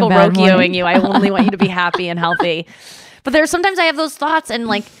I'm having Michael a bad Rocchioing morning. you. I only want you to be happy and healthy. But there's sometimes I have those thoughts and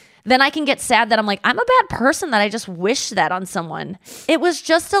like then I can get sad that I'm like, I'm a bad person that I just wish that on someone. It was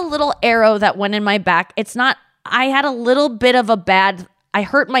just a little arrow that went in my back. It's not. I had a little bit of I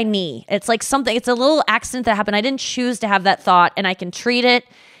hurt my knee. It's like something. It's a little accident that happened. I didn't choose to have that thought, and I can treat it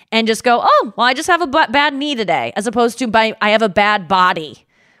and just go, oh, well, I just have a bad knee today, as opposed to I have a bad body.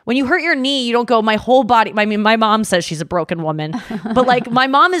 When you hurt your knee, you don't go, my whole body. I mean, my mom says she's a broken woman, but like my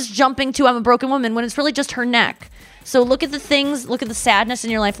mom is jumping to I'm a broken woman when it's really just her neck. So look at the things, look at the sadness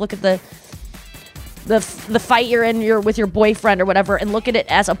in your life, look at the the fight you're in with your boyfriend or whatever, and look at it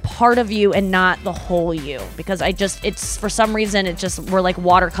as a part of you and not the whole you. Because it's for some reason we're like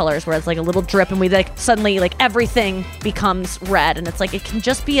watercolors where it's like a little drip and we like suddenly like everything becomes red, and it's like it can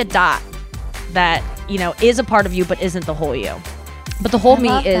just be a dot that, you know, is a part of you but isn't the whole you. But the whole me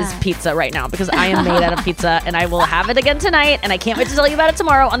is pizza right now, because I am made out of pizza, and I will have it again tonight, and I can't wait to tell you about it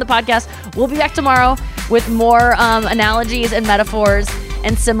tomorrow on the podcast. We'll be back tomorrow with more analogies and metaphors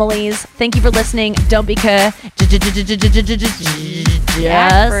and similes. Thank you for listening. Don't be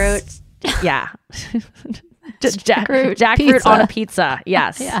Jackfruit. Yeah. Jackfruit on a pizza.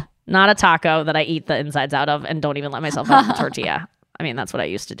 Yes. Yeah. Not a taco that I eat the insides out of and don't even let myself have a tortilla. I mean, that's what I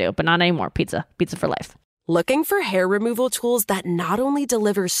used to do, but not anymore. Pizza for life. Looking for hair removal tools that not only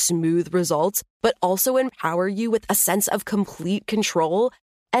deliver smooth results, but also empower you with a sense of complete control?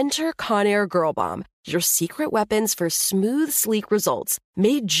 Enter Conair Girl Bomb, your secret weapons for smooth, sleek results,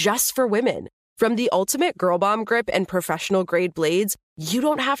 made just for women. From the ultimate Girl Bomb grip and professional grade blades, you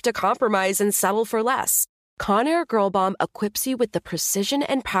don't have to compromise and settle for less. Conair Girl Bomb equips you with the precision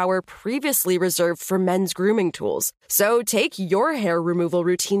and power previously reserved for men's grooming tools. So take your hair removal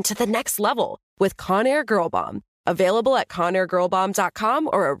routine to the next level with Conair Girl Bomb. Available at ConairGirlBomb.com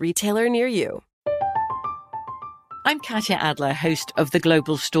or a retailer near you. I'm Katya Adler, host of The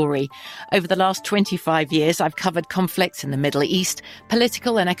Global Story. Over the last 25 years, I've covered conflicts in the Middle East,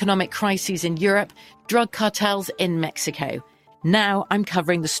 political and economic crises in Europe, drug cartels in Mexico. Now I'm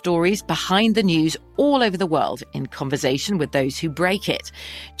covering the stories behind the news all over the world in conversation with those who break it.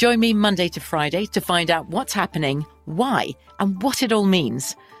 Join me Monday to Friday to find out what's happening, why, and what it all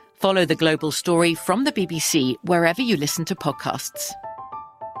means. Follow The Global Story from the BBC wherever you listen to podcasts.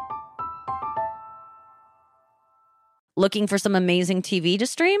 Looking for some amazing TV to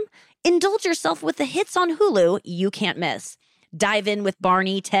stream? Indulge yourself with the hits on Hulu you can't miss. Dive in with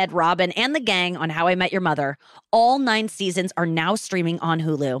Barney, Ted, Robin, and the gang on How I Met Your Mother. All 9 seasons are now streaming on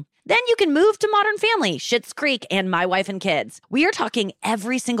Hulu. Then you can move to Modern Family, Schitt's Creek, and My Wife and Kids. We are talking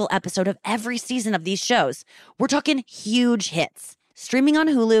every single episode of every season of these shows. We're talking huge hits. Streaming on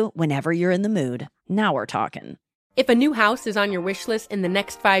Hulu whenever you're in the mood. Now we're talking. If a new house is on your wish list in the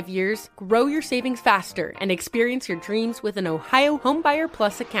next 5 years, grow your savings faster and experience your dreams with an Ohio Homebuyer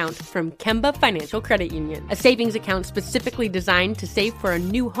Plus account from Kemba Financial Credit Union. A savings account specifically designed to save for a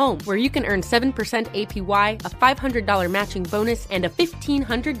new home, where you can earn 7% APY, a $500 matching bonus, and a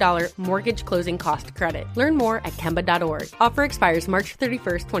 $1,500 mortgage closing cost credit. Learn more at Kemba.org. Offer expires March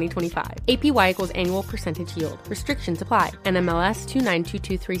 31st, 2025. APY equals annual percentage yield. Restrictions apply. NMLS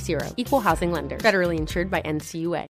 292230. Equal housing lender. Federally insured by NCUA.